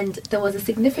 And there was a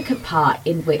significant part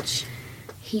in which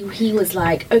he was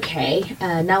like, okay,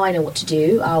 now I know what to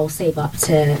do. I'll save up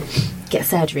to get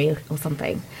surgery or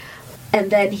something. And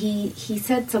then he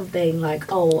said something like,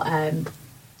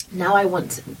 now I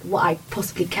want, what I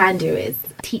possibly can do is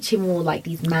teach him all like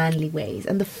these manly ways.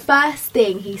 And the first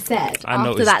thing he said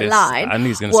after that line I knew he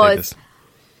was going to say this.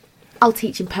 I'll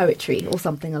teach him poetry or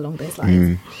something along those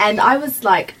lines. And I was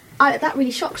like, that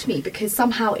really shocked me, because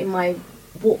somehow in my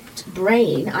warped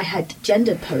brain I had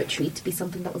gendered poetry to be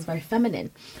something that was very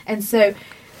feminine. And so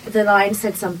the line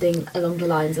said something along the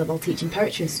lines of, I'll teach him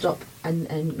poetry and stop and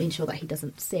ensure that he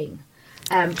doesn't sing.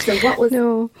 So what was...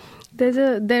 No,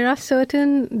 there are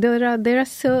certain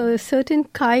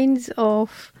kinds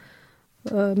of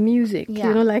music.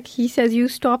 Like he says, you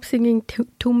stop singing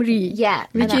Tumri,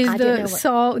 which is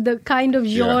the kind of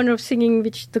genre of singing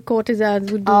which the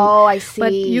courtesans would do. Oh, I see.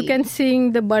 But you can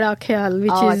sing the Bada Khyal,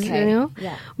 which is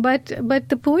Yeah. But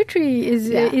the poetry is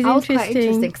interesting. I was quite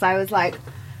interesting, because I was like,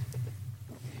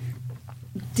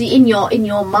 in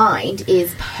your mind,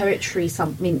 is poetry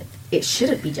something? I mean, it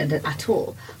shouldn't be gendered at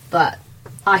all, but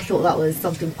I thought that was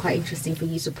something quite interesting for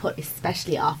you to put,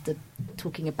 especially after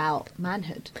talking about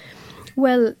manhood.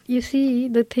 Well, you see,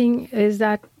 the thing is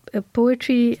that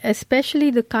poetry,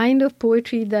 especially the kind of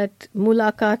poetry that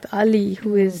Mulaqat Ali,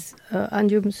 who is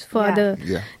Anjum's father,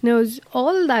 knows,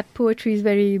 all that poetry is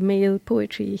very male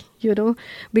poetry,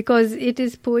 because it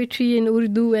is poetry in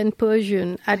Urdu and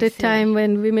Persian at a time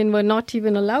when women were not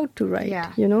even allowed to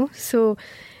write, So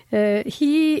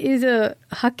he is a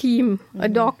hakim, a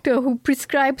doctor who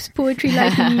prescribes poetry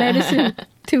like medicine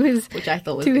to his which I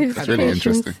thought was patients. really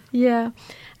interesting. Yeah.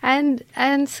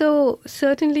 And so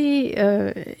certainly,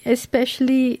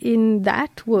 especially in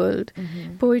that world,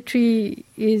 poetry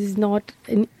is not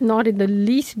in the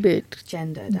least bit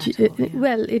gendered.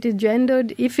 Well, it is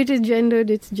gendered. If it is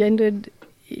gendered, it's gendered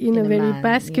in a very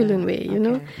masculine way,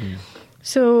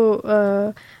 So,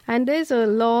 and there's a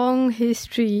long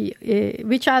history,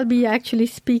 which I'll be actually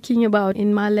speaking about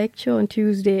in my lecture on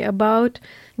Tuesday, about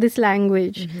this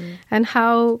language and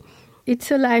how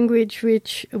it's a language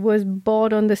which was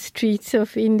born on the streets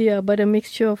of India, but a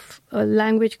mixture of a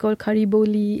language called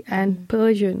Khariboli and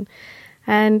Persian.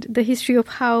 And the history of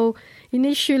how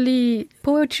initially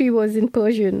poetry was in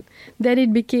Persian, then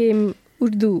it became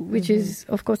Urdu, which is,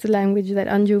 of course, the language that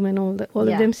Anjum and all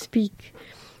of them speak.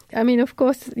 I mean, of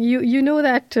course, you know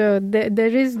that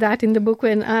there is that in the book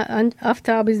when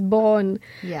Aftab is born,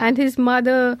 and his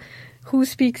mother, who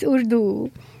speaks Urdu,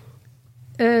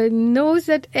 knows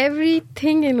that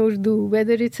everything in Urdu,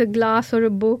 whether it's a glass or a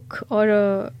book or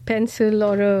a pencil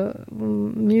or a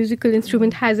musical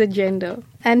instrument, has a gender.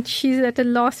 And she's at a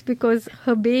loss because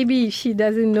her baby, she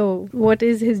doesn't know what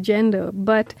is his gender.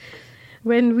 But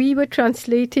when we were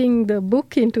translating the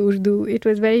book into Urdu, it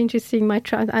was very interesting. I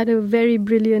had a very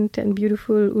brilliant and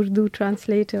beautiful Urdu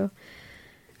translator.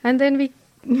 And then we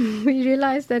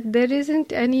realized that there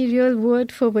isn't any real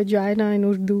word for vagina in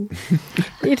Urdu.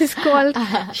 It is called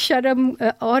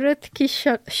Aurat ki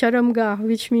Sharamgah,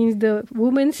 which means the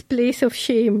woman's place of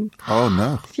shame. Oh,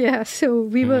 no. Yeah, so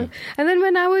we were... And then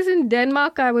when I was in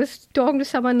Denmark, I was talking to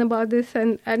someone about this,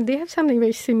 and they have something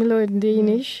very similar in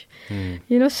Danish.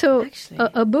 So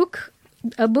a book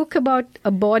about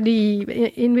a body,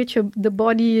 in which the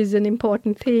body is an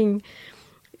important thing,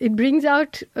 it brings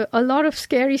out a lot of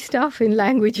scary stuff in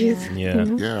languages.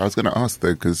 Yeah, I was going to ask,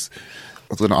 though, because I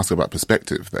was going to ask about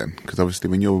perspective then, because obviously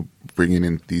when you're bringing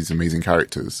in these amazing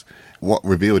characters, what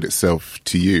revealed itself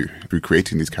to you through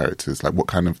creating these characters? Like, what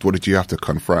did you have to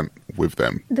confront with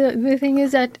them? The thing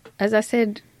is that, as I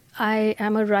said, I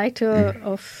am a writer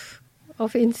of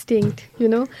instinct,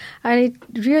 and it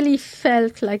really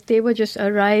felt like they were just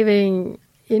arriving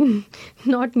in,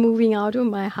 not moving out of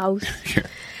my house.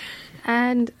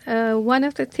 And one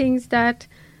of the things that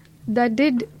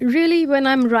did really, when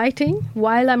I'm writing,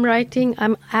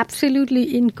 I'm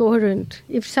absolutely incoherent.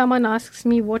 If someone asks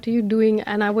me, what are you doing?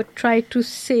 And I would try to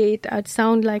say it, I'd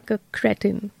sound like a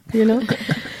cretin,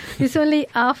 It's only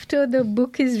after the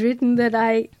book is written that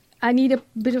I need a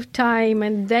bit of time,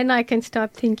 and then I can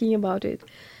start thinking about it.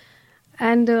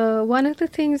 And one of the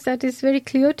things that is very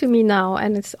clear to me now,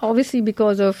 and it's obviously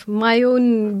because of my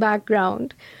own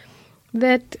background,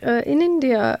 that in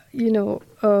India,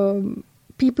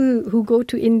 people who go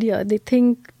to India, they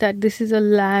think that this is a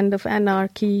land of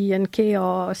anarchy and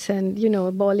chaos and,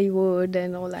 Bollywood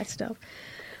and all that stuff.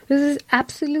 There is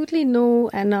absolutely no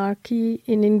anarchy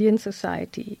in Indian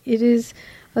society. It is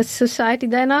a society,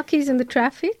 the anarchy is in the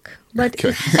traffic, but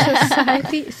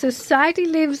society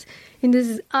lives in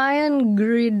this iron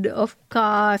grid of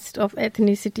caste, of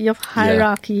ethnicity, of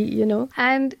hierarchy,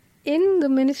 And in the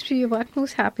Ministry of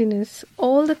Utmost Happiness,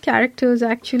 all the characters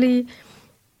actually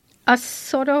are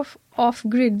sort of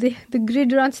off-grid. The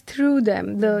grid runs through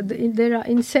them. There are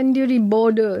incendiary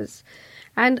borders.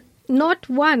 And not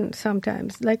one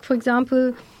sometimes. Like, for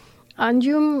example,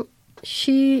 Anjum,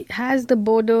 she has the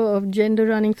border of gender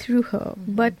running through her.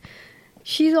 But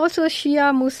she's also a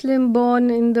Shia Muslim born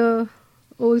in the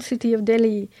old city of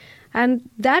Delhi. And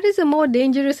that is a more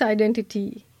dangerous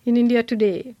identity in India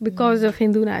today because of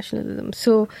Hindu nationalism.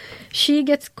 So she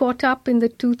gets caught up in the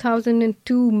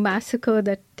 2002 massacre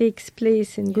that takes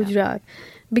place in Gujarat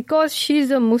because she's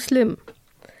a Muslim,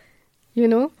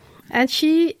 and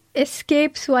she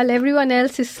escapes while everyone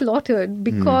else is slaughtered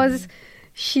because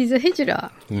she's a hijra.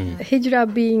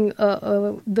 Hijra being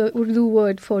the Urdu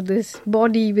word for this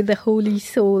body with the holy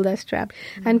soul that's trapped.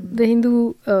 And the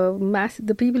Hindu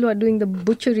the people who are doing the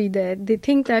butchery there, they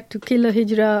think that to kill a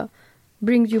hijra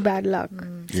brings you bad luck.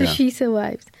 So she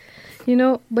survives.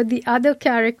 But the other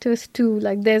characters too,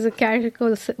 like there's a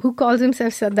character who calls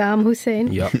himself Saddam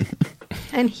Hussein. Yep.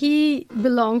 And he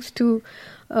belongs to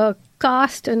a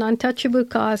caste, an untouchable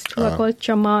caste, who are called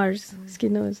chamars,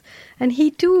 skinners. And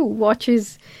he too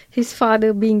watches his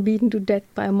father being beaten to death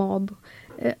by a mob.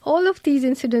 All of these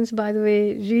incidents, by the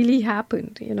way, really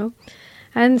happened,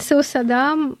 And so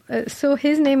Saddam, so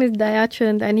his name is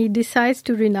Dayachand, and he decides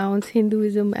to renounce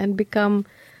Hinduism and become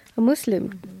a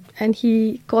Muslim. And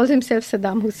he calls himself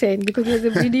Saddam Hussein because there's a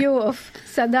video of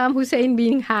Saddam Hussein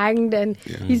being hanged, and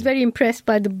he's very impressed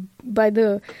by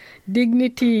the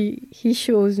dignity he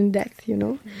shows in death,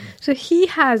 So he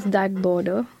has that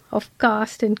border of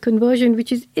caste and conversion,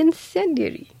 which is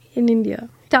incendiary in India.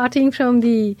 Starting from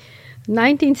the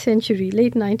 19th century,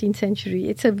 late 19th century,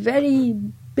 it's a very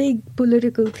big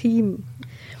political theme.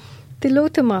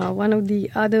 Tilotama, one of the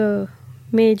other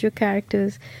major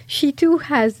characters, she too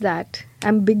has that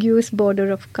ambiguous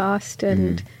border of caste,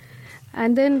 and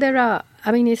then there are,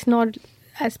 it's not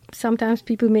as sometimes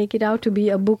people make it out to be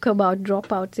a book about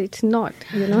dropouts. It's not,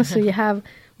 So you have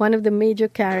one of the major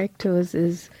characters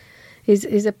is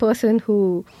a person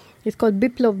who is called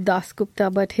Biplab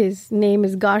Dasgupta, but his name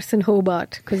is Garson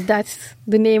Hobart because that's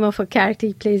the name of a character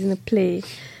he plays in a play.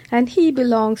 And he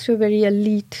belongs to a very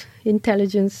elite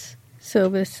intelligence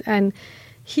service. And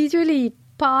he's really,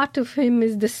 part of him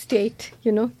is the state,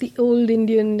 the old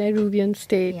Indian Nehruvian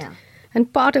state. Yeah.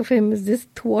 And part of him is this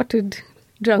thwarted,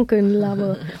 drunken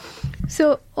lover.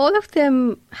 So all of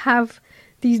them have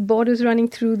these borders running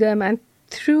through them. And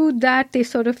through that, they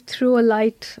sort of throw a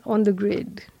light on the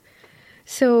grid.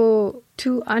 So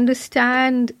to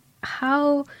understand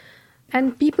how,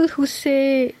 and people who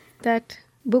say that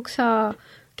books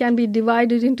can be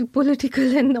divided into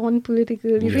political and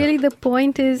non-political. Yeah. Really, the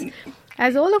point is,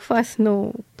 as all of us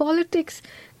know, politics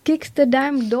kicks the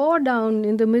damn door down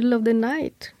in the middle of the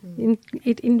night.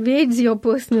 It invades your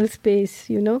personal space,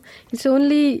 It's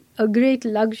only a great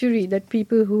luxury that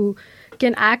people who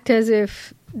can act as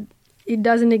if it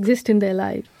doesn't exist in their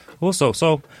life. Also,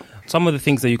 so some of the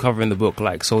things that you cover in the book,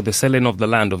 like, so the selling of the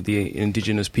land of the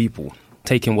indigenous people,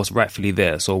 taking what's rightfully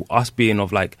there. So us being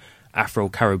of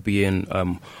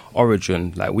Afro-Caribbean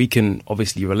origin, we can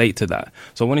obviously relate to that.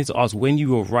 So I wanted to ask, when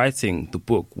you were writing the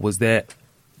book, was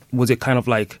it kind of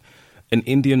like an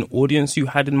Indian audience you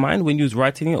had in mind when you was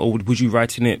writing it, or was you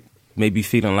writing it maybe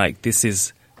feeling like this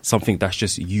is something that's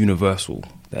just universal,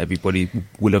 that everybody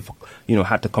will have,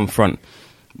 had to confront,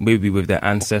 maybe with their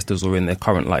ancestors or in their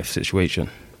current life situation?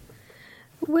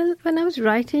 Well, when I was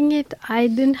writing it, I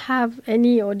didn't have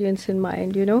any audience in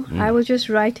mind, I was just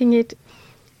writing it.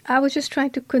 I was just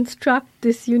trying to construct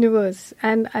this universe.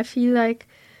 And I feel like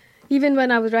even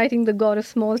when I was writing The God of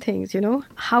Small Things,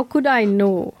 how could I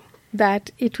know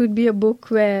that it would be a book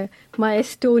where my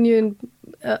Estonian,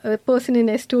 a person in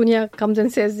Estonia comes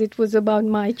and says it was about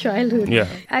my childhood? Yeah.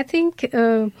 I think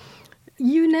you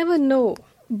never know.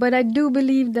 But I do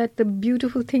believe that the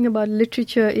beautiful thing about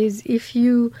literature is if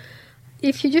you're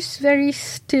just very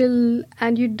still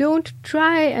and you don't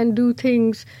try and do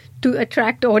things to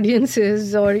attract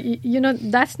audiences, or,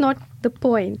 that's not the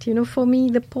point. For me,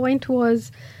 the point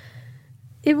was,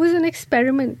 it was an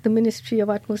experiment, the Ministry of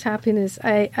Utmost Happiness.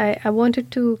 I wanted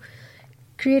to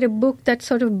create a book that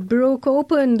sort of broke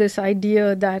open this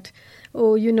idea that,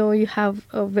 you have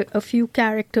a few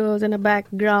characters and a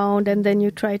background, and then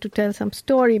you try to tell some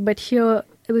story. But here,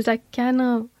 it was like, can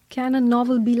a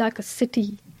novel be like a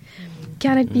city?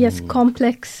 Can it be as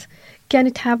complex? Can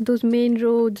it have those main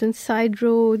roads and side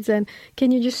roads? And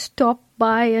can you just stop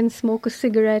by and smoke a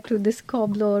cigarette with this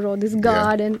cobbler or this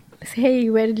guard and say, hey,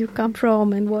 where did you come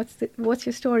from? And what's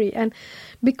your story? And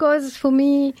because for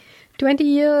me, 20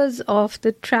 years of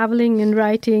the traveling and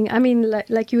writing,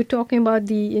 like you were talking about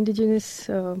the indigenous,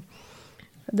 the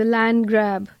land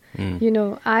grab,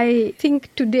 I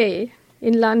think today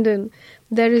in London,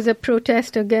 there is a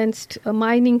protest against a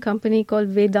mining company called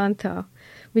Vedanta,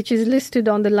 which is listed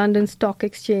on the London Stock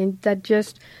Exchange, that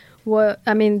just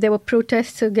there were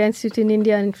protests against it in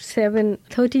India, and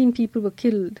 13 people were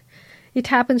killed. It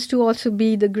happens to also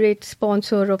be the great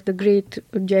sponsor of the great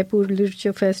Jaipur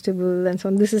Literature Festival and so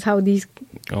on. This is how these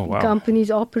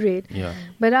companies operate. Yeah.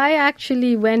 But I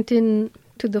actually went in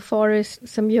to the forest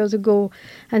some years ago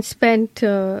and spent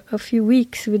a few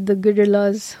weeks with the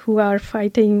guerrillas who are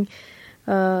fighting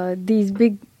these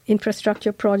big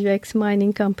infrastructure projects,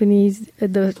 mining companies.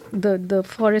 The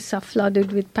forests are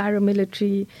flooded with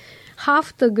paramilitary.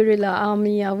 Half the guerrilla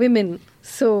army are women.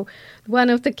 So one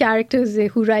of the characters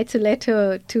who writes a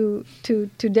letter to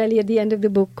Delhi at the end of the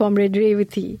book, Comrade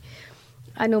Revati,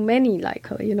 I know many like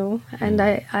her, and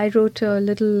I wrote a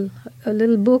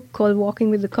little book called Walking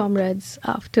with the Comrades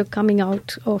after coming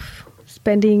out of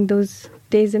spending those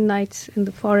days and nights in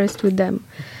the forest with them.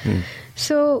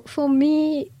 So for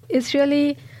me, it's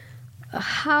really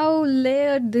how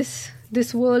layered this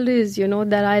world is,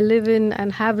 that I live in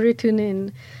and have written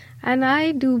in. And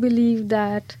I do believe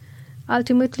that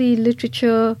ultimately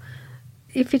literature,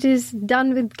 if it is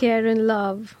done with care and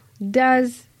love,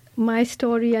 does my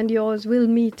story and yours will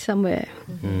meet somewhere,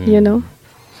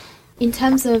 In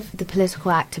terms of the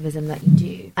political activism that you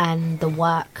do and the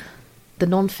work, the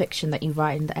non-fiction that you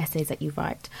write and the essays that you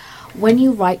write, when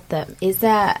you write them, is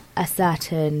there a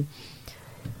certain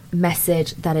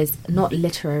message that is not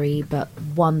literary but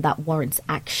one that warrants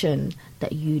action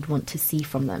that you'd want to see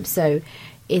from them? So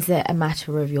is it a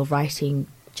matter of your writing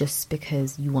just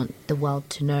because you want the world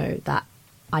to know that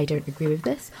I don't agree with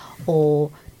this,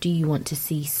 or do you want to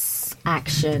see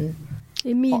action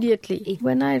immediately?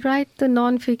 When I write the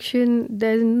non-fiction,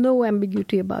 there's no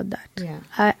ambiguity about that. Yeah.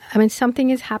 I mean, something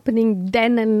is happening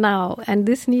then and now, and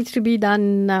this needs to be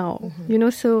done now.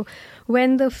 So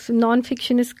when the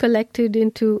non-fiction is collected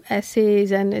into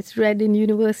essays and it's read in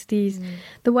universities,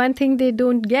 the one thing they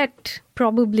don't get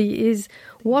probably is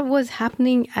what was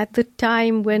happening at the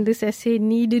time when this essay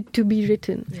needed to be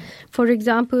written. Yeah. For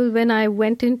example, when I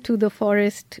went into the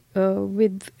forest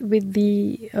with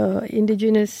the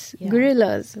indigenous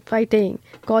guerrillas fighting,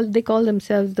 they call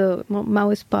themselves the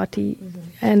Maoist Party,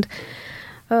 and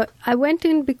I went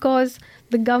in because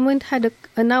the government had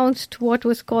announced what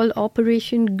was called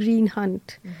Operation Green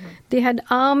Hunt. They had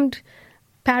armed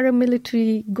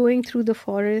paramilitary going through the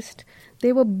forest.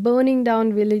 They were burning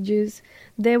down villages.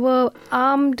 There were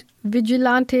armed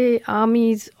vigilante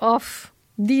armies of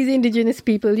these indigenous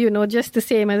people, just the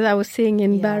same as I was saying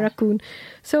in Barracoon.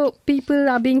 So people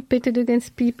are being pitted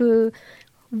against people,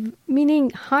 meaning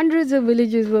hundreds of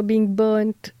villages were being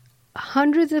burnt.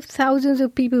 Hundreds of thousands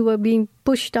of people were being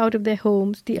pushed out of their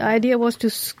homes. The idea was to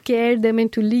scare them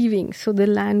into leaving so the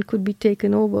land could be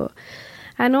taken over.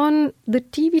 And on the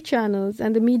TV channels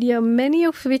and the media, many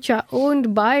of which are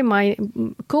owned by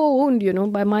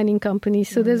co-owned, by mining companies.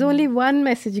 So there's only one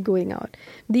message going out.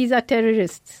 These are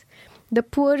terrorists. The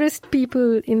poorest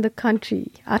people in the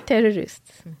country are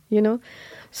terrorists,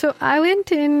 So I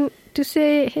went in to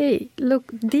say, hey,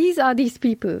 look, these are these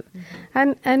people.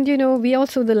 And we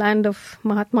also the land of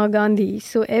Mahatma Gandhi.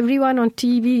 So everyone on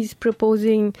TV is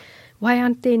proposing, why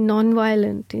aren't they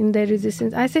non-violent in their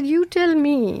resistance? I said, you tell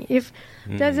me, if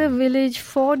there's a village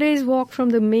 4 days walk from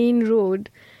the main road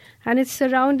and it's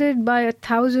surrounded by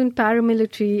 1,000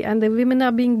 paramilitary and the women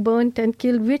are being burnt and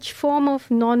killed, which form of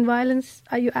non-violence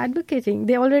are you advocating?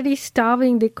 They're already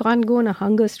starving. They can't go on a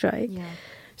hunger strike. Yeah.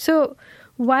 So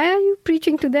why are you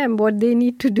preaching to them what they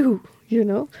need to do,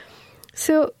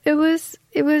 So it was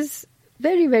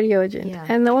very, very urgent. Yeah.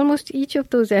 And almost each of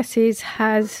those essays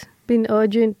has been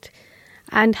urgent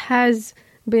and has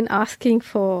been asking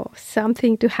for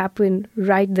something to happen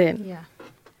right then. Yeah.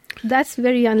 That's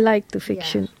very unlike the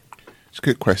fiction. Yeah. It's a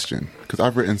good question, because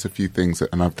I've written a few things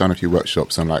and I've done a few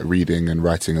workshops on reading and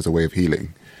writing as a way of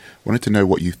healing. Wanted to know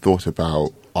what you thought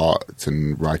about art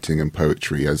and writing and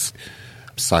poetry as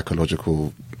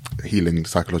psychological healing,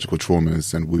 psychological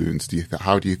traumas and wounds.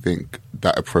 How do you think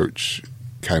that approach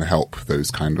can help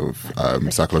those kind of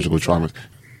psychological traumas?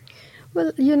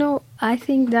 Well, I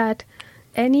think that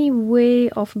any way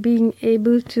of being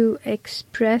able to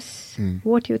express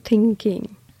what you're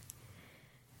thinking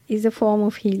is a form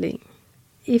of healing.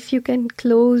 If you can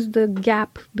close the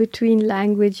gap between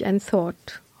language and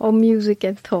thought, or music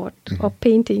and thought, or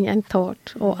painting and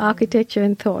thought, or architecture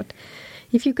and thought,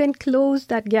 if you can close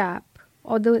that gap,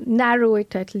 or narrow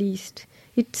it at least,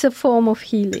 it's a form of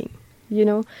healing,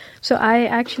 So I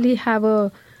actually have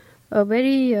a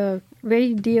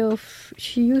very dear,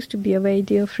 she used to be a very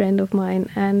dear friend of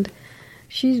mine, and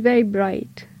she's very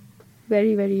bright,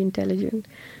 very, very intelligent,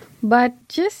 but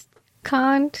just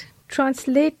can't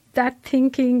translate that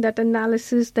thinking, that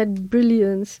analysis, that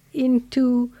brilliance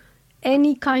into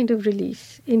any kind of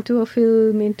release, into a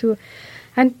film,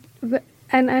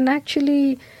 and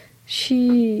actually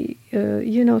she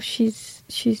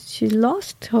she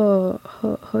lost her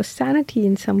sanity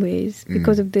in some ways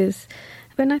because of this.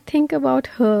 When I think about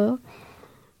her,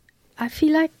 I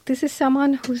feel like this is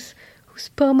someone who's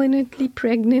permanently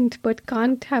pregnant but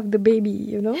can't have the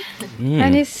baby,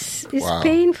 and it's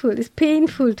painful. It's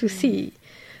painful to see.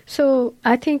 So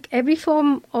I think every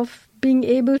form of being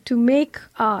able to make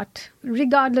art,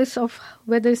 regardless of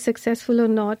whether it's successful or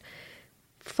not,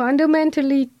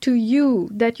 fundamentally to you,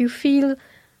 that you feel,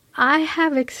 I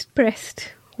have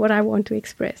expressed what I want to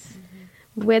express.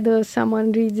 Whether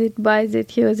someone reads it, buys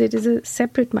it, hears it is a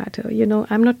separate matter.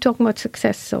 I'm not talking about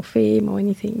success or fame or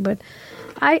anything, but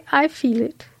I feel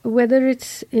it. Whether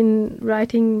it's in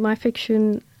writing my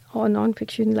fiction or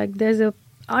non-fiction, there's a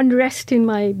unrest in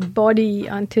my body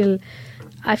until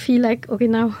I feel like, okay,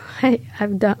 now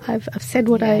I've said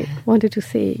what I wanted to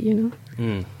say, you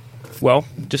know. Well,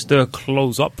 just to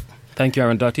close up, thank you,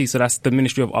 Arundhati. So that's The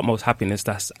Ministry of Utmost Happiness.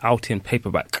 That's out in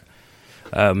paperback.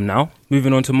 Now,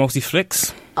 moving on to Mostly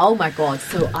Flicks. Oh my God!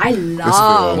 So I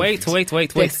love Wait.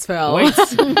 this film.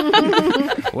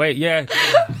 Wait, yeah.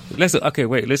 Let's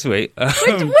wait. Wait,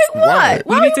 what?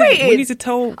 We need to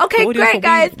tell. Okay, great,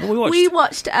 guys. We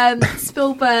watched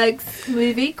Spielberg's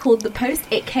movie called The Post.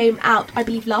 It came out, I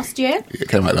believe, last year. It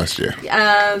came out last year.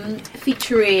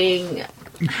 Featuring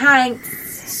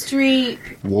Hanks, Streep.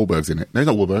 Wahlberg's in it. No, it's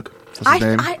not Wahlberg. What's his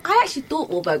name? I actually thought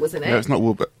Wahlberg was in it. No, it's not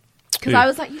Wahlberg. Because I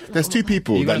was like, there's two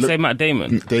people. You going to say Matt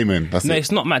Damon? Damon, that's no, it.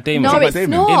 It's not Matt Damon. No, it's it's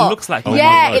Matt Damon. not. It looks like him.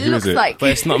 Yeah, God, it looks like.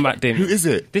 But it's not Matt Damon. Who is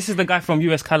it? This is the guy from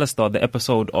US Callister, the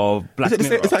episode of Black Is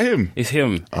Mirror. that him? It's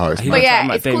him. Oh, it's He not. But looks yeah, like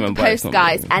Matt it's called Damon, The but it's Post, not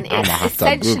guys, Matt and Damon. I'ma have it's to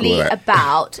Google essentially it.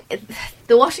 about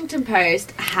the Washington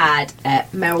Post had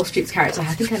Meryl Streep's character.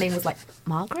 I think her name was like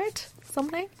Margaret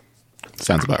something.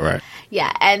 Sounds about right.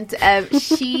 Yeah, and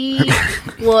she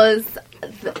was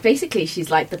basically she's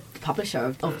like the publisher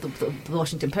of the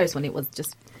Washington Post when it was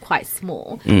just quite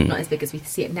small, not as big as we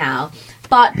see it now.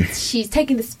 But she's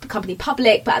taking this company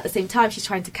public, but at the same time she's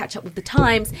trying to catch up with the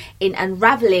times in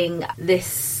unraveling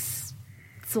this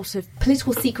sort of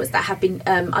political secrets that have been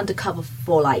undercover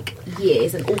for like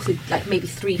years, and also like maybe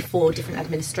 3-4 different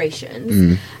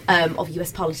administrations of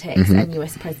US politics and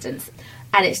US presidents.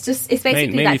 And it's basically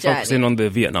mainly that journey. focusing on the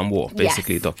Vietnam War,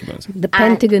 basically, Yes. documents. The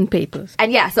Pentagon Papers. And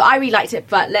yeah, so I really liked it,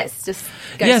 but let's just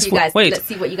go Yes, to you guys. wait. Let's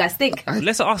see what you guys think.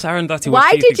 Let's ask Arundhati what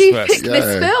Why she did thinks you first. pick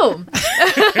this film?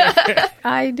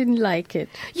 I didn't like it.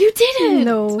 You didn't?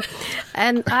 No.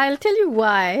 And I'll tell you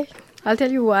why.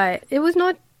 It was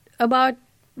not about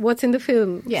what's in the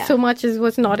film so much as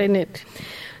what's not in it.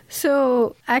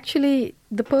 So actually,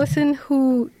 the person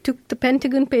who took the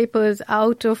Pentagon Papers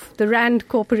out of the Rand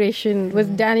Corporation was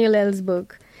Daniel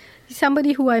Ellsberg. He's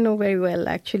somebody who I know very well,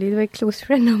 actually, a very close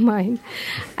friend of mine.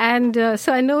 And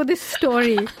so I know this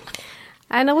story.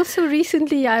 And also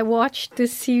recently I watched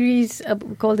this series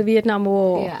called The Vietnam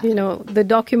War, the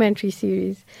documentary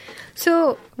series.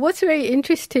 So what's very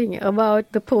interesting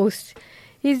about The Post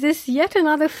is this yet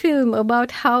another film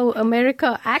about how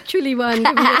America actually won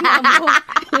the Vietnam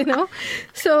War,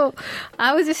 So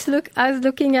I was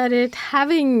looking at it,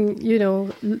 having,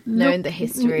 Learn the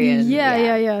history. And,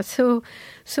 Yeah. So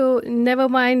never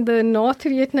mind the North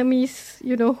Vietnamese,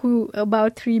 who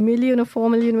about 3 million or 4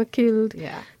 million were killed.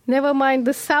 Yeah. Never mind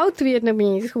the South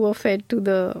Vietnamese who were fed to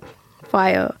the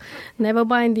fire. Never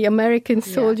mind the American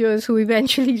soldiers who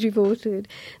eventually revolted.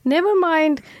 Never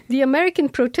mind the American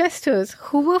protesters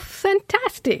who were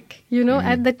fantastic,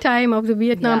 at the time of the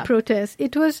Vietnam protests.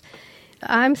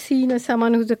 I'm seen as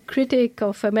someone who's a critic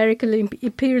of American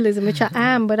imperialism, which I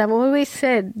am, but I've always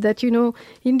said that,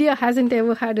 India hasn't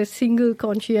ever had a single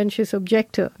conscientious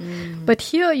objector. But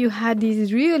here you had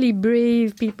these really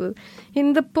brave people.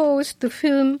 In The Post, the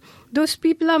film, those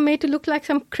people are made to look like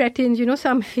some cretins,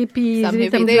 some hippies. They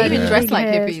even dress like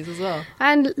hairs, hippies as well.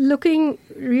 And looking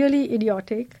really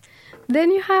idiotic.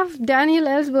 Then you have Daniel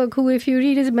Ellsberg, who, if you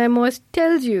read his memoirs,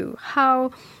 tells you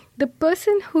how the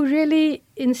person who really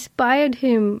inspired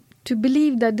him to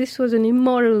believe that this was an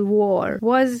immoral war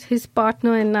was his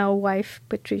partner and now wife,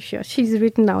 Patricia. She's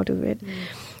written out of it.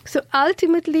 So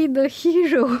ultimately, the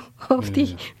hero of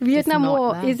the Vietnam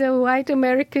War is a white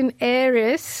American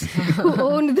heiress who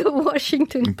owned the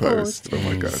Washington Post. Oh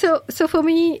my God. So for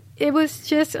me, it was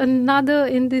just another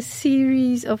in this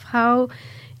series of how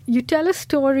you tell a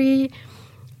story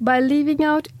by leaving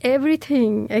out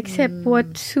everything except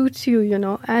what suits you,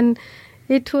 And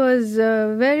it was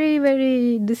very,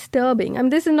 very disturbing. I'm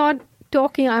not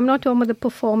talking about the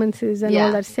performances and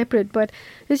all that separate, but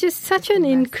it's just such an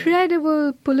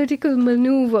incredible political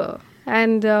maneuver.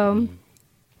 And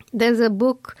there's a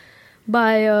book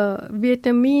by a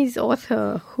Vietnamese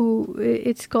author who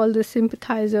it's called The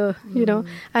Sympathizer,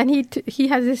 and he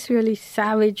has this really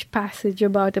savage passage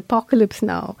about Apocalypse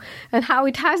Now and how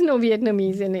it has no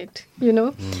Vietnamese in it,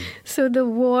 So the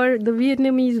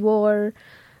Vietnamese war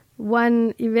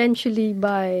won eventually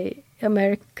by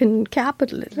American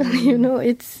capitalism,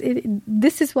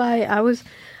 this is why I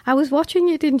was watching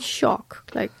it in shock.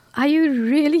 Like, are you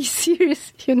really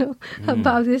serious,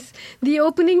 about this? The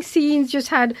opening scenes just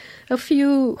had a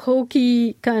few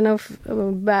hokey kind of,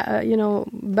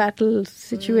 battle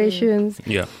situations.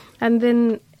 Yeah. And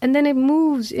then it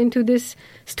moves into this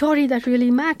story that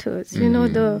really matters,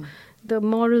 the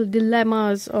moral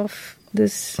dilemmas of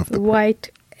this white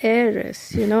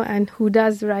heiress, and who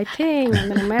does the right thing,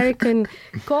 and then American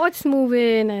courts move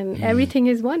in, and everything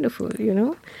is wonderful,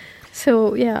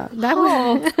 So, yeah, that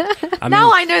was...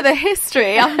 Now I know the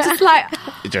history. I'm just like...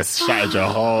 It just shattered your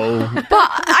whole... But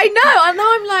I know, and now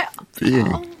I'm like...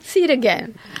 See it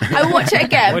again. I watch it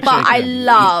again, I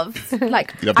love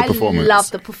the performance. love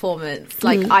the performance.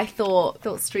 Like I thought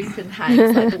Streep and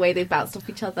Hanks, like the way they bounced off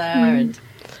each other, and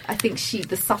I think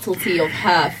the subtlety of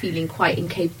her feeling quite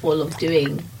incapable of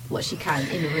doing what she can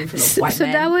in a room full of white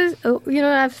men. That was, I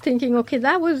was thinking, okay,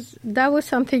 that was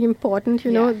something important,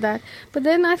 that. But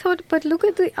then I thought, but look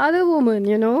at the other woman,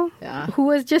 who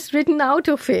was just written out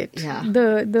of it. Yeah.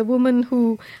 The woman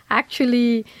who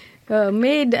actually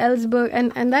made Ellsberg,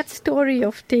 and that story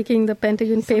of taking the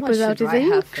Pentagon Papers out is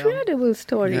an incredible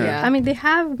story. Yeah. I mean, they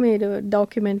have made a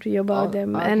documentary about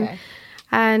them, okay.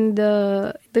 and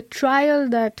the trial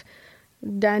that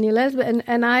Daniel Ellsberg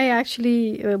and I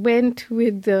actually went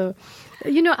with.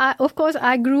 Of course,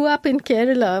 I grew up in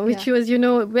Kerala, which was,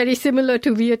 very similar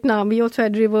to Vietnam. We also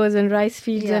had rivers and rice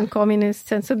fields and communists,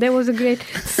 and so there was a great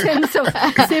sense of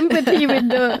sympathy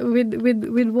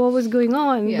with what was going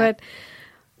on. Yeah. But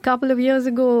a couple of years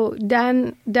ago,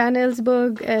 Dan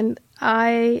Ellsberg and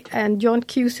I and John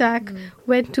Cusack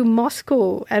went to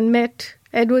Moscow and met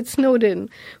Edward Snowden,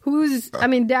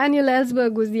 Daniel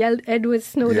Ellsberg was the Edward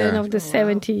Snowden of the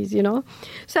 70s,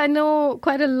 So I know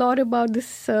quite a lot about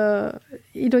this,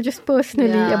 just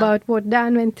personally about what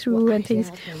Dan went through and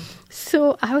things.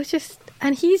 So I was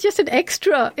and he's just an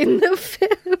extra in the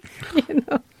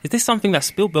film, Is this something that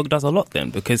Spielberg does a lot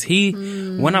then? Because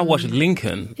when I watched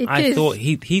Lincoln, I thought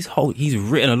he's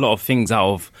written a lot of things out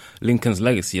of Lincoln's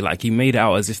legacy. Like he made it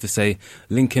out as if to say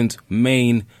Lincoln's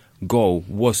main goal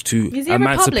was to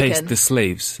emancipate the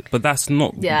slaves, but that's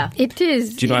not. Yeah, it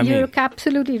is. Do you know what I mean? You're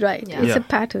absolutely right. Yeah. It's a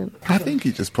pattern. I think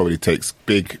he just probably takes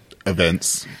big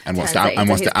events and wants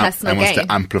to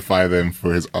amplify them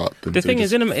for his art. The thing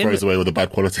is, throws away all the bad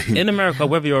quality. In America,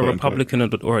 whether you're a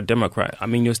Republican or a Democrat,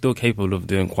 you're still capable of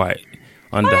doing quite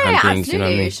underhand things. Absolutely. You know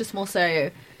what I mean? It's just more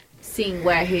so seeing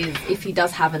where if he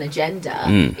does have an agenda,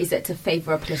 is it to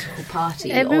favour a political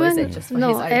party or is it just for his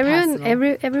own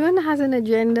personal? Everyone has an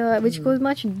agenda which goes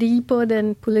much deeper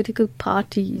than political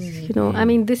parties.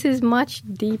 This is much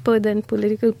deeper than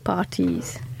political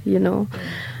parties.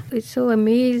 It's so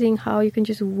amazing how you can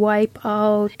just wipe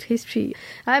out history.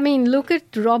 Look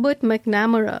at Robert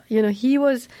McNamara. He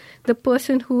was the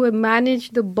person who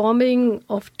managed the bombing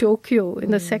of Tokyo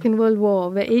in the Second World War,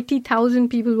 where 80,000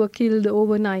 people were killed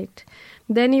overnight.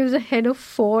 Then he was the head of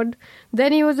Ford.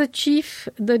 Then he was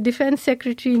the defense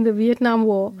secretary in the Vietnam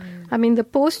War. The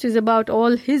post is about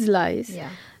all his lies. Yeah.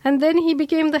 And then he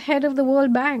became the head of the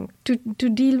World Bank to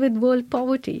deal with world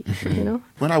poverty,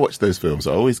 When I watch those films,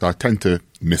 I tend to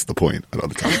miss the point a lot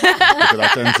of the time. Because I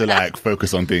tend to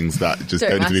focus on things that just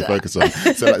don't need to be focused on.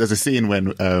 So there's a scene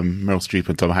when Meryl Streep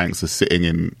and Tom Hanks are sitting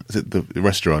in the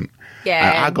restaurant.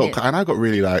 Yeah. And I got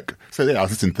really I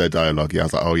was listening to their dialogue. Yeah, I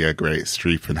was like, oh yeah, great.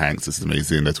 Streep and Hanks, this is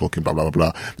amazing. They're talking blah, blah,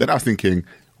 blah, blah. Then I was thinking,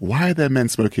 why are there men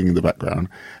smoking in the background?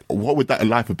 What would that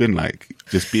life have been like?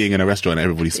 Just being in a restaurant and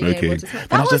everybody smoking.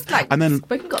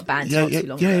 Smoking got banned not too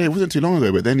long ago. Yeah, it wasn't too long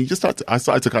ago. But then I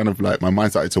started to kind of my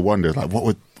mind started to wonder,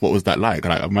 what was that like?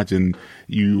 And I imagine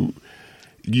you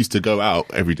used to go out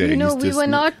every day. We were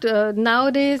not.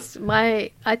 Nowadays,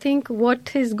 I think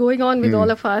what is going on with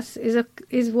all of us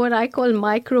is what I call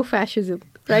micro-fascism.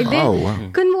 Right?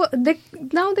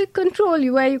 Now they control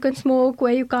you, where you can smoke,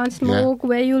 where you can't smoke,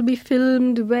 where you'll be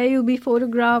filmed, where you'll be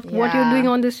photographed, what you're doing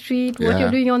on the street, what you're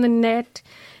doing on the net.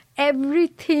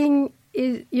 Everything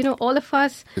is, all of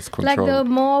us, the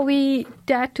more we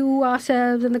tattoo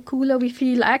ourselves and the cooler we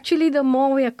feel, actually the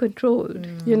more we are controlled,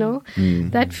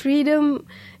 That freedom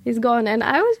is gone. And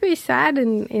I was very sad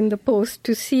in the post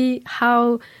to see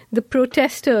how the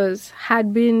protesters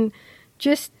had been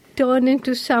just turned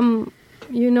into some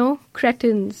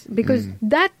cretins, because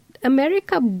that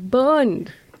America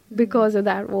burned because of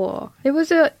that war. It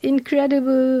was an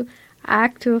incredible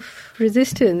act of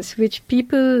resistance, which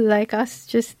people like us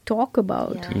just talk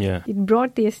about. Yeah. It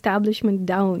brought the establishment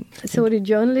down. So did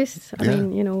journalists.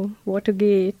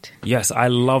 Watergate. Yes, I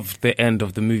loved the end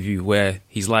of the movie where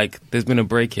he's like, there's been a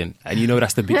break-in, and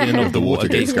that's the beginning of the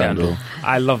Watergate scandal.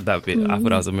 I loved that bit. I thought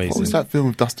that was amazing. What was that film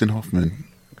with Dustin Hoffman?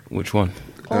 Which one?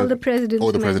 All the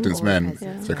President's Men.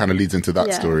 Yeah. So it kind of leads into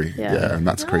that story. Yeah, and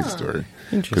that's a crazy story.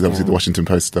 Because obviously the Washington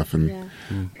Post stuff. And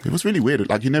it was really weird.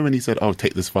 When he said, oh,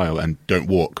 take this file and don't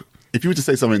walk. If you were to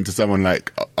say something to someone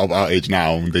of our age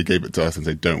now, and they gave it to us and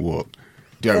say, don't walk,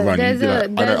 don't run, you'd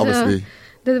be obviously...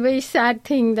 There's a very sad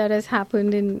thing that has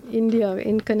happened in India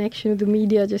in connection with the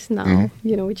media just now,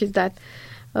 which is that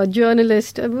a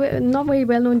journalist, a not very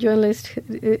well-known journalist,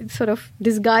 sort of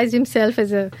disguised himself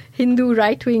as a Hindu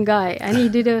right-wing guy, and he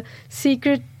did a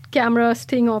secret camera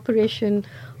sting operation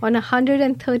on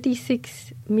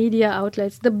 136 media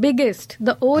outlets, the biggest,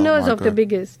 the owners of the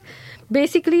biggest,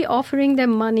 basically offering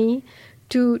them money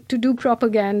to do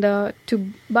propaganda,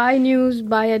 to buy news,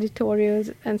 buy editorials,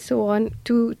 and so on,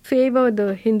 to favor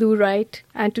the Hindu right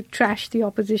and to trash the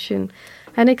opposition.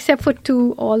 And except for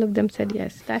 2, all of them said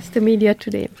yes. That's the media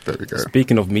today. There we go.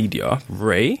 Speaking of media,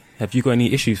 Ray, have you got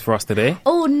any issues for us today?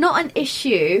 Oh, not an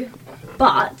issue,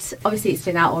 but obviously it's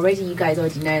been out already. You guys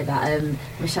already know that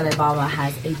Michelle Obama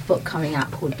has a book coming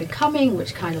out called Becoming,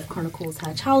 which kind of chronicles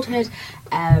her childhood,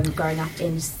 growing up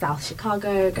in South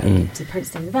Chicago, going to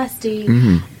Princeton University,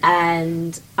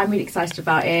 and I'm really excited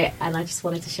about it, and I just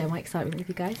wanted to share my excitement with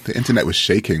you guys. The internet was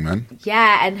shaking, man.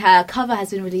 Yeah, and her cover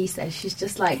has been released, and she's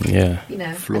just like, you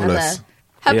know, flawless.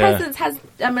 Her presence has,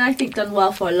 I think, done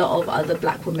well for a lot of other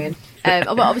black women. But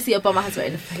obviously Obama has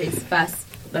written his first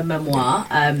memoir,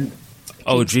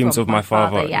 Dreams of My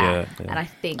Father. Yeah. And I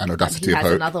think and Audacity he of has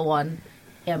Hope. another one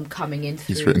coming in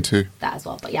through He's written 2. that as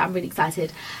well. But yeah, I'm really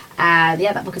excited. And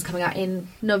that book is coming out in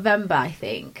November, I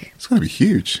think. It's going to be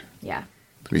huge. Yeah.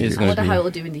 It's I wonder how it will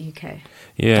do in the UK.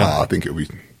 Yeah. I think it'll be...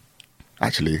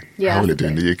 Actually, how will it do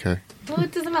in the UK? Well,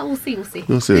 it doesn't matter. We'll see.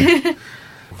 We'll see.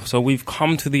 So we've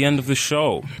come to the end of the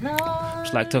show.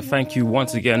 I'd like to thank you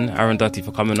once again, Arundhati,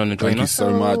 for coming on and joining us. Thank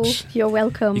you so much. You're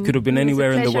welcome. You could have been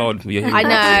anywhere in the world.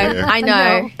 I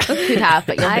know. Could have,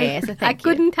 but you're here, so thank I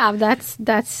couldn't have. That's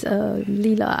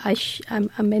Leela.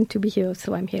 I'm meant to be here,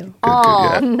 so I'm here.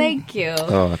 Thank you.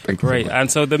 Oh, thank you. Great.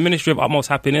 And so the Ministry of Utmost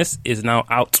Happiness is now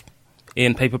out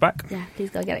in paperback. Yeah, please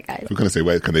go get it, guys. We're going to say,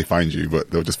 where can they find you?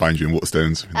 But they'll just find you in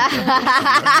Waterstones.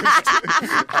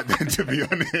 And then, to be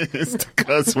honest,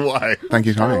 because why? Thank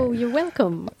you, Tommy. Oh, you're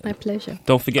welcome. My pleasure.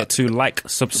 Don't forget to like,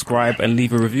 subscribe, and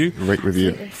leave a review. Rate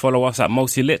review. Follow us at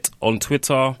Mostly Lit on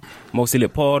Twitter, Mostly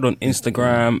Lit Pod on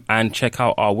Instagram, and check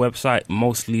out our website,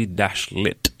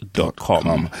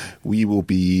 mostly-lit.com. We will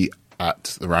be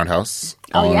at the Roundhouse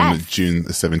on June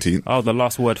the 17th. Oh, the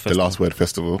Last Word Festival. The Last Word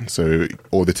Festival. So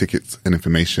all the tickets and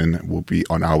information will be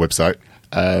on our website.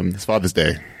 It's Father's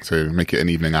Day, so make it an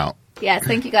evening out. Yes,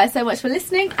 thank you guys so much for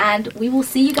listening, and we will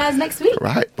see you guys next week. All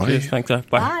right, bye. Cheers, thanks, bye.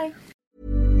 Bye.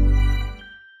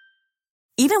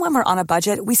 Even when we're on a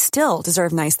budget, we still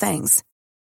deserve nice things.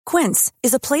 Quince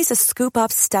is a place to scoop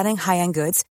up stunning high-end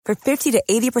goods for 50 to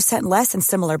 80% less than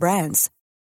similar brands.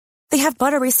 They have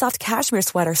buttery soft cashmere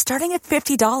sweaters starting at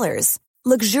 $50,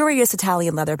 luxurious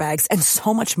Italian leather bags, and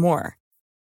so much more.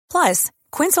 Plus,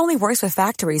 Quince only works with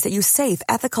factories that use safe,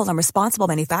 ethical, and responsible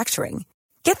manufacturing.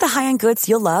 Get the high-end goods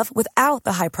you'll love without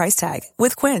the high price tag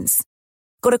with Quince.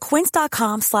 Go to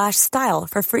quince.com/style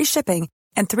for free shipping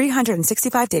and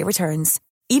 365-day returns.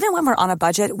 Even when we're on a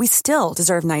budget, we still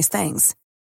deserve nice things.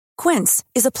 Quince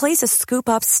is a place to scoop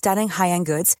up stunning high-end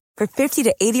goods for 50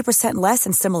 to 80% less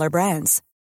than similar brands.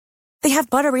 They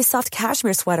have buttery soft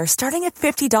cashmere sweaters starting at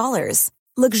 $50,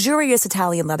 luxurious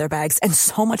Italian leather bags, and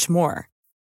so much more.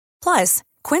 Plus,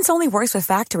 Quince only works with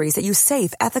factories that use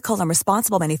safe, ethical, and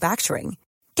responsible manufacturing.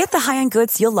 Get the high-end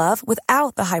goods you'll love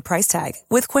without the high price tag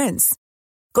with Quince.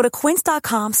 Go to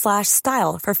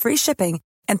quince.com/style for free shipping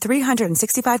and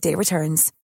 365-day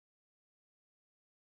returns.